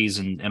injuries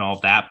and all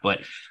of that, but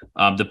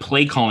the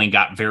play calling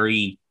got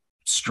very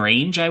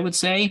strange, I would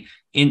say,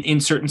 in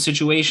certain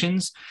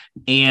situations.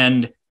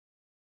 And,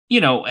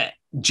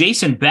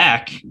 Jason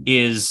Beck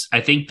is,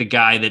 I think, the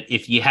guy that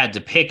if you had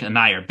to pick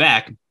Anae or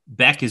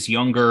Beck is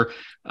younger.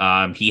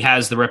 He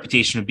has the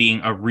reputation of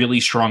being a really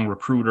strong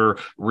recruiter,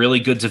 really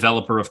good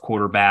developer of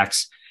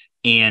quarterbacks.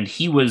 And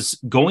he was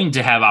going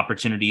to have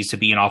opportunities to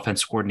be an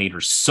offense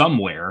coordinator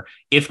somewhere,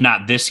 if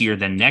not this year,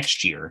 then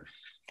next year.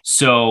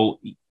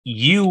 So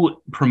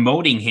you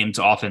promoting him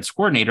to offense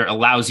coordinator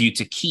allows you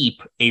to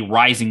keep a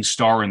rising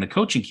star in the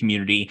coaching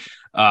community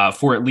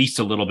for at least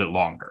a little bit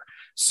longer.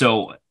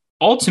 So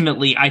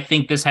ultimately, I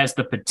think this has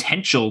the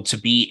potential to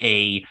be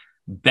a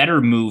better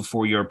move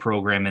for your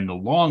program in the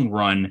long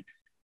run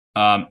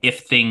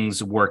if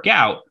things work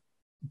out.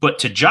 But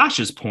to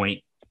Josh's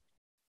point,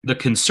 the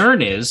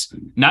concern is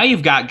now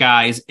you've got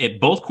guys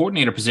at both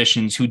coordinator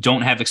positions who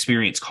don't have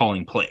experience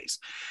calling plays.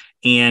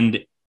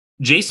 And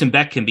Jason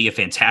Beck can be a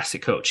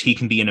fantastic coach. He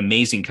can be an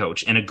amazing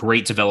coach and a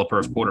great developer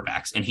of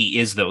quarterbacks. And he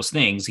is those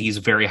things. He's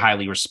very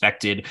highly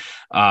respected.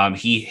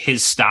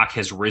 His stock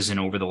has risen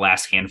over the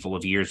last handful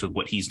of years with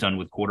what he's done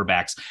with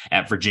quarterbacks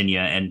at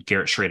Virginia and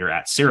Garrett Schrader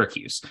at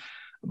Syracuse.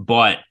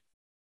 But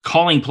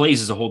calling plays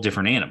is a whole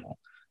different animal.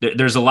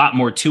 There's a lot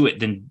more to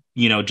it than,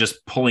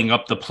 just pulling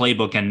up the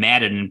playbook and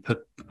Madden and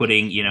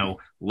putting,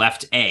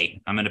 left A.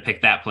 I'm going to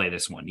pick that play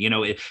this one.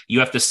 You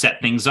have to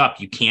set things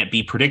up. You can't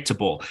be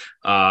predictable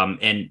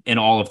and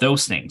all of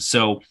those things.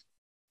 So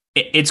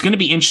it's going to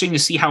be interesting to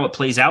see how it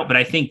plays out. But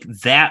I think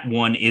that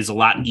one is a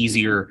lot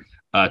easier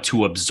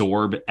to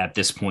absorb at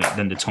this point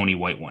than the Tony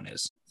White one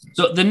is.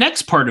 So the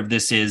next part of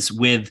this is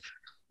with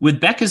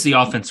Beck as the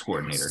offense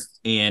coordinator.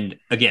 And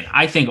again,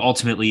 I think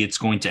ultimately it's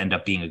going to end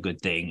up being a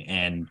good thing.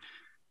 And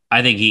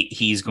I think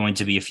he's going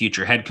to be a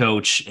future head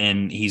coach,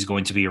 and he's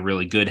going to be a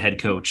really good head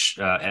coach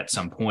at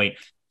some point.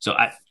 So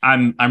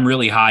I'm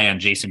really high on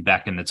Jason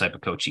Beck and the type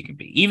of coach he can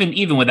be,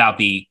 even without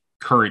the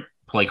current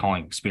play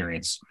calling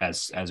experience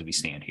as we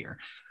stand here.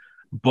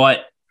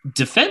 But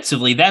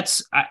defensively,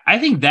 I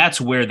think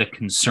that's where the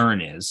concern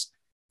is,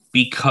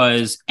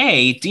 because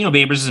Dino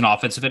Babers is an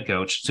offensive head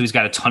coach, so he's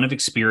got a ton of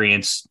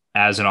experience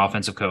as an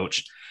offensive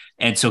coach,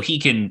 and so he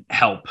can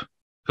help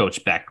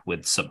Coach Beck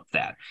with some of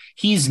that.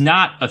 He's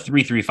not a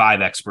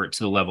 3-3-5 expert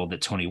to the level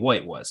that Tony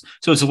White was.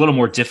 So it's a little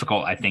more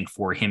difficult, I think,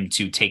 for him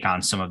to take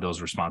on some of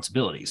those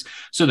responsibilities.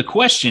 So the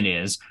question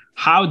is,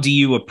 how do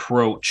you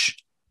approach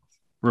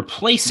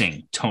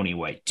replacing Tony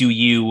White? Do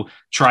you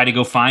try to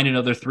go find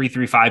another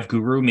 3-3-5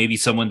 guru, maybe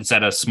someone that's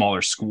at a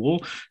smaller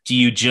school? Do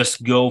you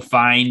just go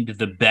find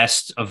the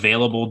best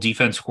available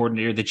defense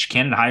coordinator that you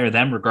can and hire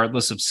them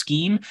regardless of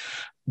scheme?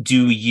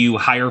 Do you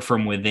hire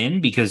from within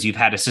because you've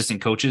had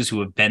assistant coaches who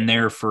have been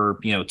there for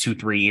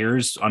 2-3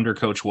 years under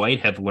Coach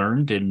White, have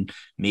learned and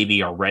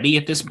maybe are ready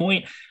at this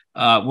point?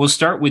 We'll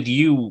start with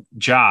you,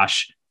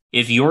 Josh.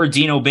 If you're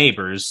Dino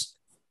Babers,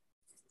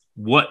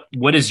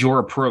 what is your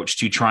approach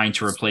to trying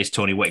to replace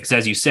Tony White? Because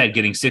as you said,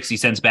 getting 60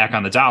 cents back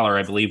on the dollar,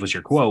 I believe was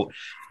your quote.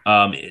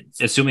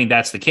 Assuming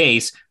that's the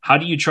case, how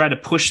do you try to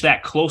push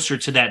that closer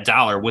to that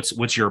dollar?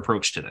 What's your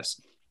approach to this?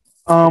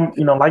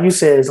 Like you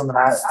said, something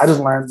I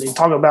just learned. They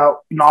talk about,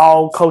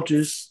 all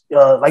coaches,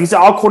 like you said,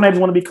 all coordinators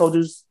want to be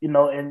coaches,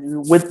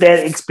 and with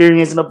that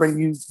experience and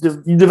upbringing,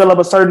 you develop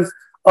a certain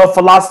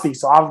philosophy.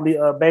 So obviously,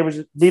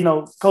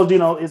 Coach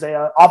Dino is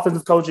a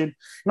offensive coach, and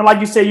like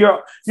you said,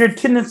 your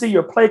tendency,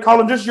 your play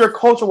calling, just your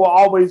culture will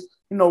always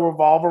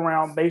revolve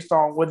around based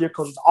on whether your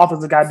coach is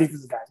offensive guy,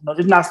 defensive guy.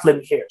 It's not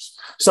splitting hairs.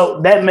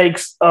 So that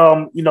makes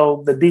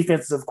the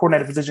defensive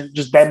coordinator position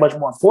just that much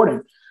more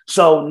important.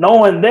 So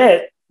knowing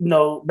that,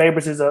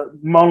 Babers is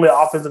mainly an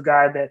offensive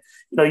guy that,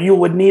 you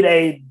would need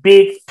a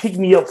big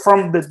pick-me-up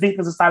from the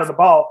defensive side of the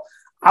ball.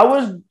 I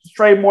would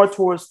stray more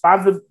towards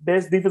find the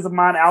best defensive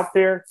mind out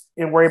there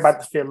and worry about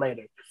the fit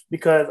later.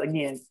 Because,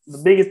 again, the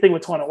biggest thing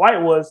with Tony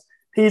White was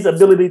his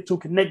ability to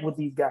connect with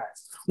these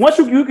guys. Once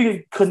you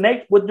can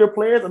connect with your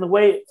players in a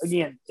way,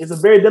 again, it's a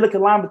very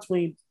delicate line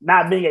between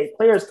not being a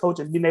player's coach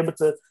and being able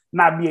to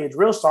not be a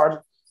drill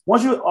sergeant.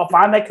 Once you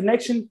find that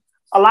connection,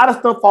 a lot of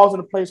stuff falls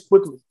into place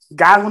quickly.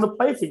 Guys want to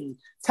play for you.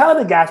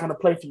 Talented guys want to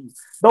play for you.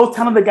 Those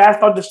talented guys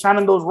start just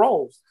shining those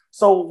roles.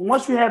 So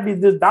once you have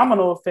this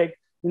domino effect,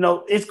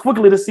 it's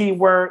quickly to see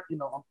where,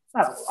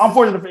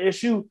 unfortunately for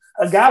SU,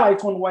 a guy like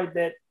Tony White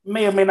that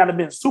may or may not have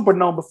been super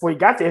known before he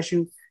got to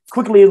SU,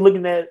 quickly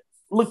looked at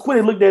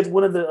as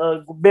one of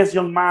the best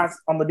young minds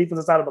on the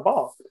defensive side of the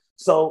ball.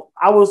 So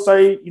I will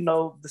say,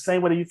 the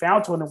same way that you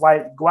found Tony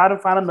White, go out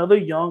and find another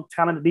young,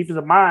 talented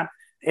defensive mind,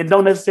 and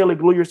don't necessarily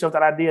glue yourself to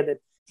the idea that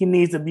he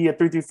needs to be a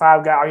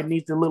 3-3-5 guy or he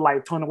needs to look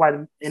like Tony White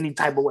in any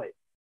type of way.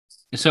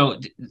 So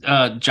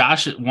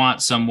Josh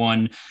wants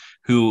someone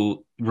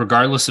who,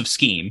 regardless of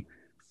scheme,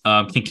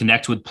 can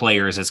connect with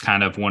players as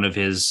kind of one of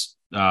his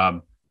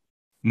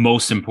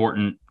most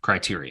important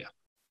criteria.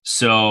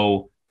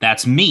 So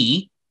that's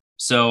me.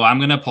 So I'm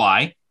going to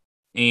apply,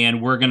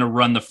 and we're going to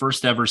run the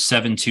first ever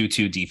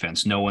 7-2-2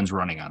 defense. No one's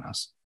running on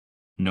us.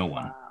 No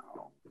one.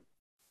 Wow.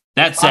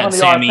 That said,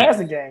 Sammy,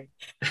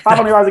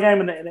 500 yards a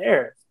game in the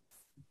air.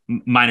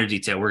 Minor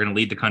detail. We're going to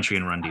lead the country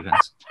in run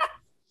defense.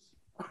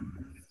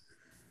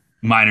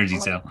 Minor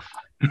detail.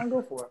 I'll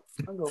go for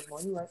it.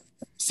 You're right.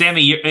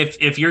 Sammy,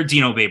 if you're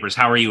Dino Babers,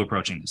 how are you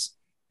approaching this?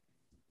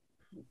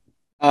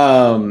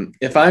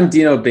 If I'm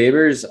Dino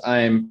Babers,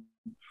 I'm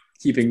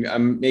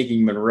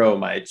making Monroe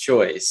my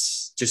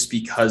choice just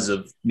because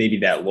of maybe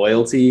that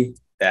loyalty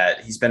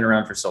that he's been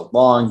around for so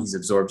long. He's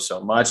absorbed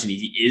so much, and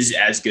he is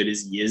as good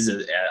as he is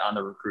on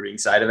the recruiting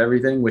side of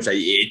everything, which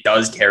it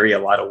does carry a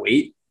lot of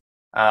weight.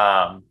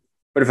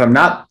 But if I'm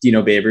not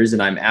Dino Babers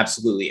and I'm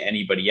absolutely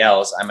anybody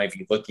else, I might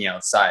be looking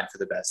outside for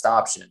the best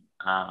option.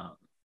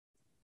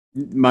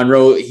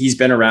 Monroe, he's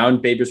been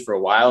around Babers for a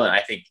while, and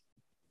I think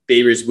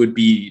Babers would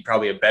be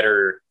probably a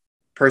better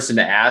person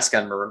to ask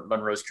on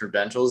Monroe's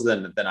credentials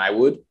than I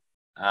would,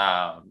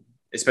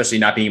 especially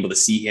not being able to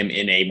see him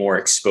in a more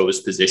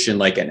exposed position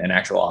like an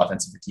actual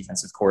offensive or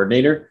defensive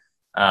coordinator.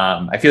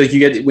 I feel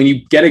like when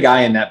you get a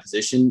guy in that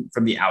position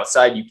from the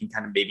outside, you can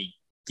kind of maybe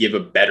give a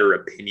better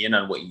opinion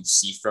on what you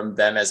see from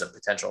them as a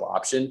potential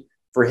option.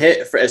 For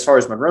as far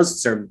as Monroe's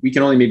concerned, we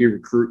can only maybe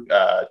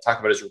talk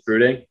about his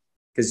recruiting,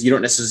 because you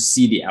don't necessarily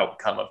see the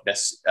outcome of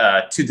this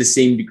to the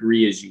same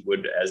degree as you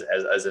would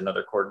as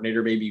another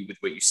coordinator, maybe with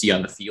what you see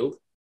on the field.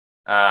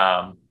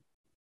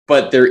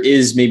 But there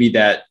is maybe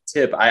that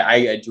tip.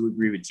 I do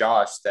agree with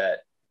Josh that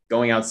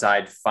going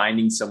outside,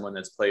 finding someone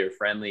that's player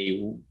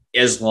friendly,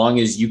 as long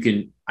as you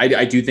can,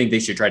 I do think they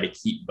should try to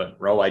keep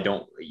Monroe.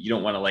 You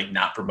don't want to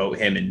not promote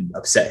him and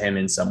upset him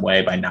in some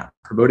way by not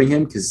promoting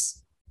him,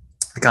 because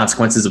the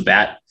consequences of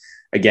that,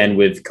 again,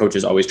 with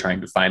coaches always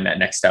trying to find that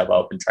next step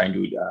up and trying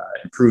to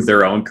improve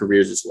their own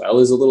careers as well,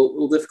 is a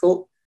little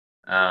difficult.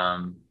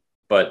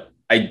 But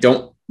I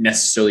don't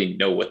necessarily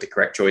know what the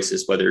correct choice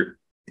is, whether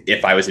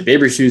if I was in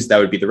Babers' shoes, that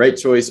would be the right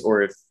choice,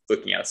 or if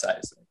looking outside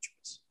is the right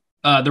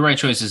choice. The right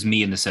choice is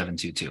me in the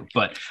 7-2-2.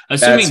 But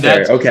assuming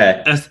that's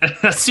okay.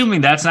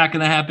 Assuming that's not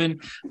going to happen,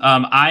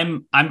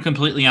 I'm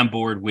completely on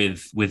board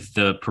with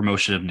the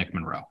promotion of Nick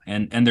Monroe,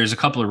 and there's a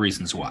couple of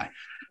reasons why.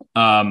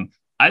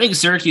 I think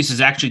Syracuse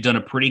has actually done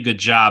a pretty good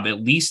job,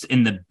 at least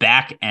in the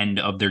back end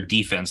of their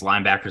defense,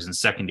 linebackers and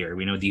secondary.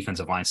 We know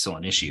defensive line is still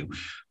an issue,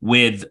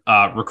 with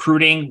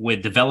recruiting,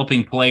 with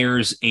developing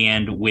players,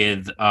 and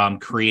with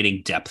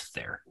creating depth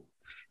there.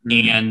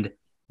 Mm-hmm. And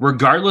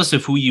regardless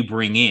of who you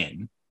bring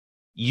in,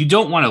 you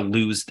don't want to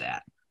lose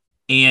that.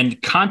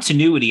 And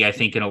continuity, I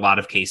think, in a lot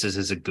of cases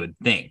is a good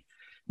thing.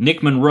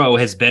 Nick Monroe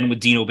has been with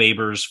Dino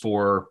Babers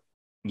for,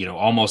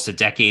 almost a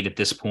decade at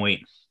this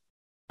point.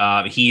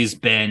 He has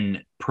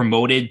been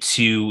promoted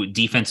to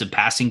defensive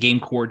passing game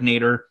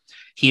coordinator.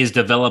 He has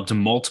developed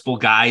multiple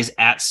guys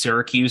at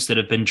Syracuse that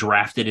have been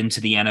drafted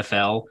into the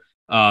NFL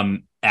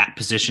at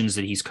positions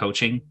that he's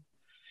coaching.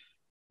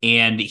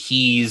 And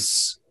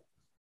he's,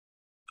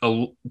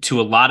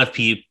 to a lot of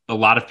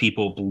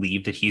people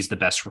believe that he's the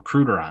best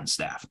recruiter on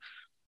staff.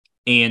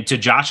 And to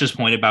Josh's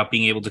point about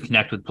being able to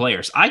connect with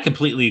players, I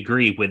completely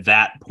agree with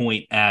that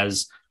point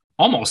as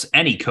almost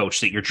any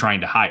coach that you're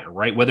trying to hire,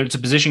 right? Whether it's a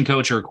position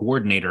coach or a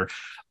coordinator,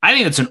 I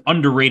think it's an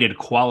underrated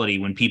quality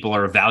when people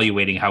are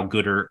evaluating how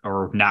good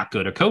or not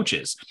good a coach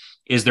is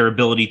their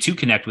ability to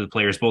connect with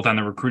players, both on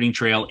the recruiting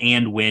trail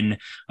and when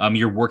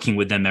you're working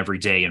with them every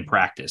day in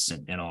practice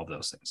and all of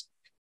those things.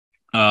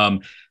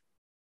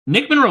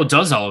 Nick Monroe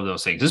does all of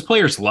those things. His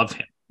players love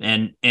him,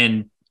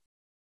 and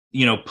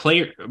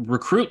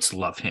recruits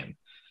love him.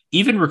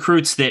 Even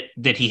recruits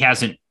that he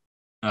hasn't,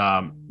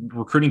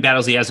 recruiting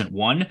battles he hasn't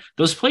won,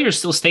 those players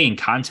still stay in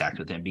contact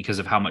with him because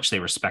of how much they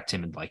respect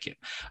him and like him.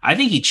 I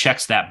think he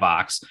checks that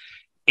box.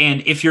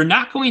 And if you're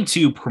not going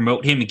to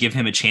promote him and give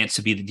him a chance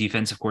to be the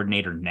defensive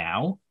coordinator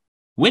now,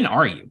 when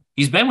are you?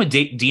 He's been with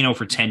Dino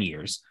for 10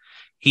 years.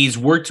 He's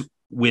worked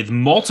with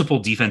multiple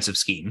defensive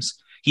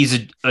schemes.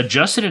 He's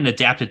adjusted and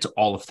adapted to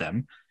all of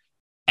them.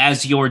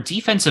 As your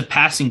defensive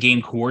passing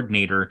game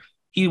coordinator,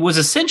 he was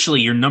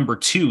essentially your number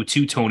 2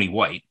 to Tony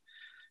White.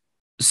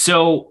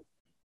 So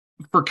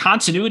for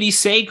continuity's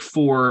sake,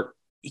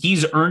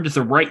 he's earned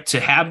the right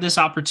to have this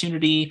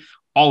opportunity,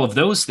 all of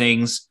those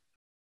things,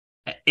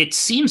 it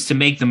seems to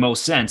make the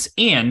most sense.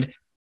 And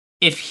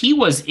if he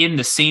was in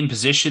the same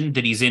position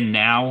that he's in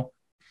now,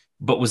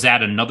 but was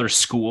at another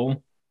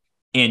school,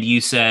 and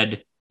you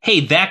said,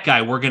 hey, that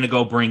guy, we're going to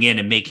go bring in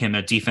and make him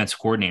a defensive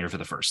coordinator for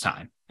the first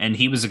time, and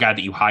he was the guy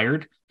that you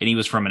hired, and he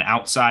was from an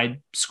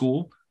outside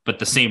school, but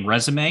the same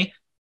resume,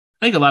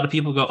 I think a lot of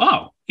people go,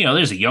 oh,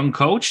 there's a young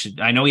coach.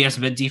 I know he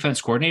hasn't been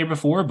defense coordinator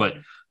before, but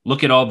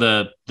look at all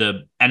the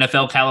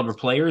NFL caliber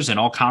players and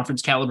all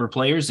conference caliber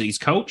players that he's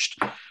coached.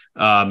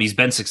 He's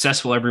been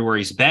successful everywhere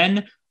he's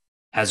been,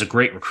 has a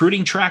great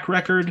recruiting track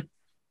record.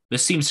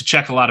 This seems to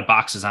check a lot of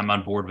boxes. I'm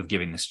on board with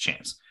giving this a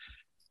chance.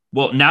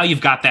 Well, now you've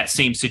got that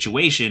same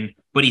situation,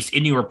 but he's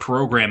in your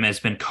program,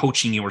 has been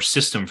coaching your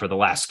system for the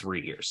last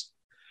 3 years.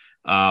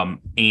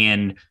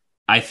 And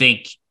I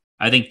think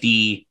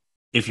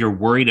if you're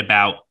worried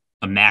about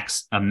a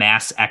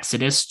mass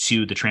exodus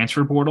to the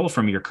transfer portal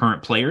from your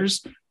current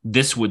players,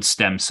 this would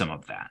stem some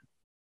of that.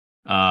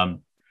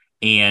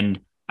 And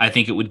I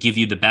think it would give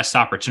you the best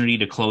opportunity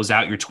to close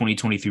out your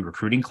 2023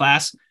 recruiting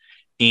class,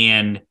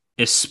 and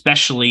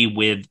especially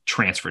with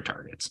transfer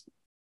targets.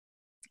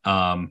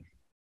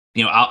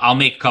 I'll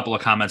make a couple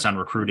of comments on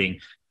recruiting.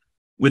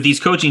 With these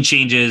coaching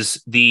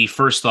changes, the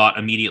first thought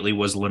immediately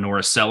was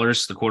Lenora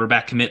Sellers, the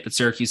quarterback commit that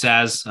Syracuse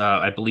has.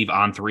 I believe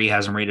On3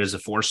 has him rated as a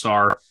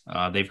 4-star.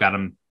 They've got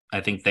him. I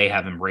think they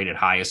have him rated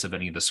highest of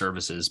any of the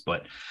services,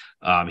 but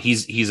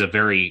he's a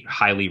very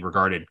highly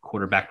regarded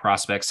quarterback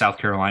prospect. South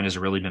Carolina has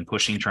really been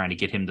pushing, trying to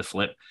get him to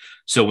flip.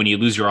 So when you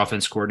lose your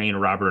offense coordinator,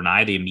 Robert and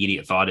I, the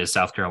immediate thought is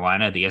South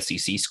Carolina, the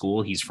SEC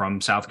school. He's from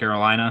South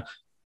Carolina.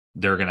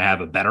 They're going to have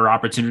a better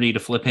opportunity to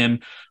flip him.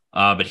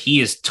 But he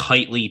is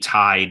tightly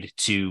tied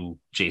to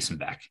Jason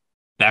Beck.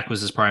 Beck was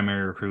his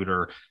primary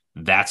recruiter.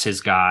 That's his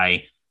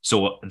guy.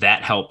 So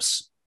that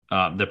helps.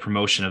 The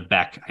promotion of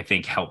Beck, I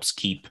think, helps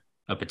keep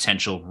a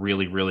potential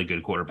really, really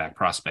good quarterback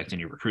prospect in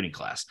your recruiting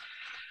class.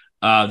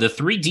 The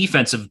 3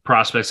 defensive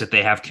prospects that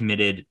they have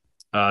committed,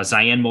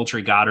 Zion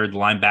Moultrie-Goddard,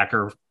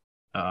 linebacker,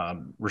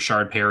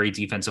 Rashard Perry,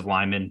 defensive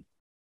lineman,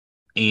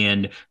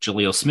 and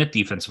Jaleel Smith,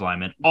 defensive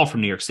lineman, all from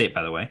New York State,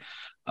 by the way,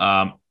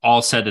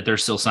 all said that they're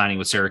still signing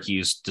with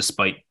Syracuse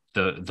despite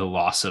the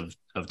loss of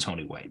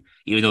Tony White,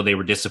 even though they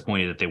were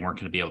disappointed that they weren't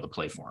going to be able to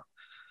play for him.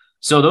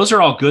 So those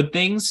are all good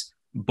things.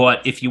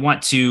 But if you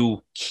want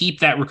to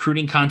keep that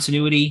recruiting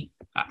continuity,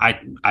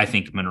 I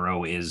think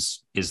Monroe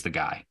is the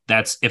guy.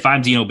 That's, if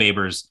I'm Dino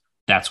Babers,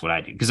 that's what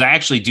I do. Because I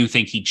actually do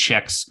think he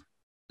checks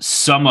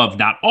some of,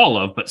 not all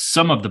of, but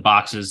some of the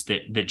boxes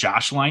that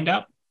Josh lined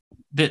up,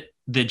 that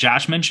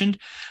Josh mentioned.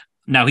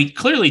 Now, he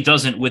clearly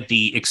doesn't with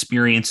the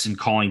experience in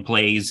calling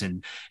plays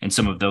and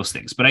some of those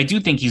things. But I do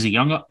think he's a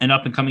young and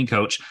up-and-coming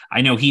coach.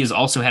 I know he has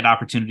also had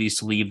opportunities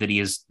to leave that he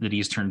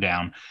has turned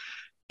down.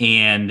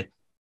 And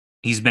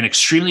He's been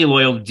extremely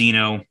loyal to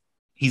Dino.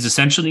 He's a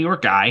Central New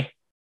York guy.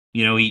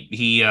 You know,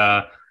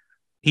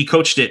 he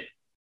coached at,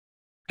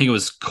 I think it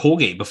was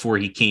Colgate before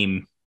he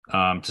came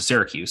to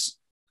Syracuse,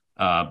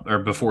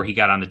 or before he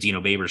got on the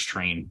Dino Babers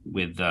train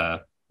with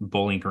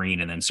Bowling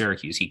Green and then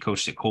Syracuse. He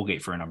coached at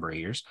Colgate for a number of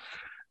years.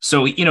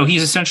 So, you know,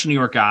 he's a Central New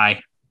York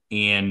guy,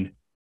 and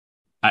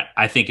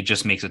I think it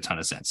just makes a ton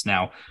of sense.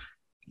 Now,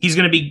 he's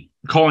going to be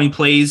calling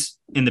plays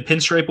in the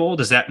Pinstripe Bowl.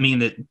 Does that mean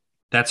that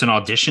that's an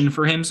audition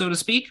for him, so to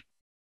speak?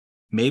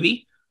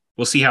 Maybe.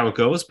 We'll see how it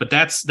goes, but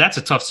that's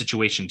a tough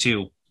situation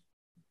too.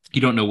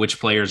 You don't know which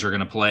players are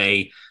going to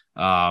play.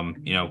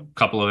 You know, a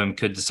couple of them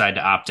could decide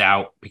to opt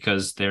out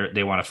because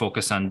they want to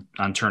focus on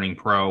turning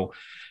pro.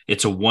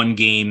 It's a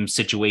 1-game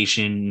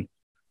situation,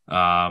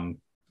 but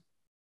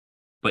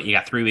you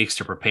got 3 weeks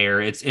to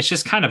prepare. It's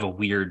just kind of a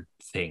weird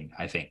thing,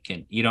 I think,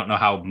 and you don't know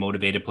how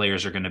motivated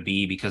players are going to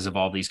be because of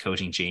all these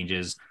coaching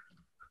changes.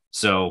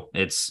 So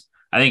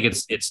I think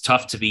it's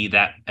tough to be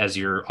that as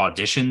your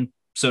audition,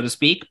 so to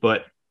speak,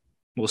 but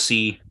we'll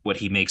see what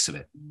he makes of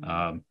it.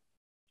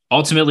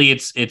 Ultimately,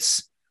 it's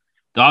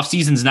the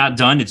offseason's not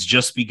done. It's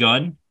just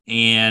begun,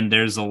 and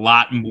there's a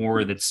lot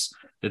more that's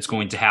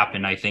going to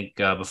happen, I think,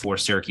 before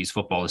Syracuse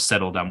football is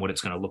settled on what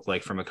it's going to look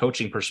like from a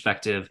coaching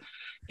perspective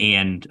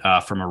and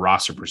from a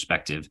roster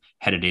perspective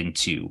headed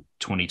into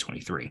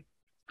 2023.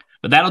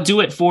 But that'll do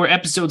it for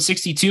episode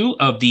 62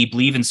 of the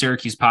Believe in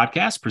Syracuse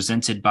podcast,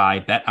 presented by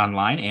Bet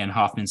Online and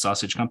Hoffman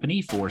Sausage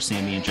Company. For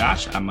Sammy and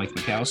Josh, I'm Mike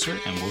McAllister,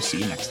 and we'll see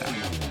you next time.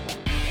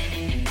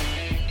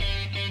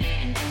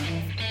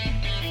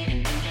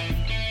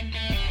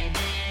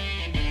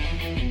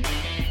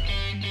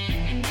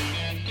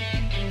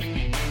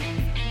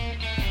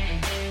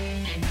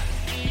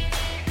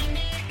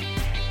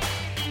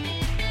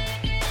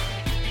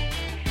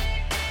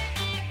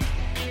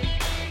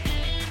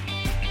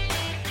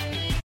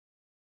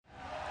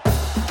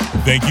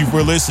 Thank you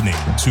for listening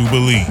to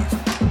Believe.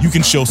 You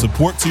can show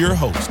support to your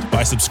host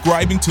by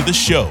subscribing to the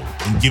show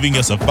and giving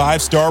us a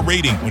 5-star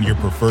rating on your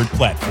preferred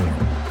platform.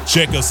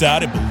 Check us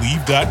out at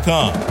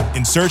Believe.com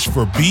and search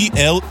for BLEAV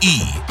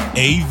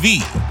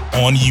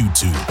on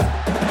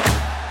YouTube.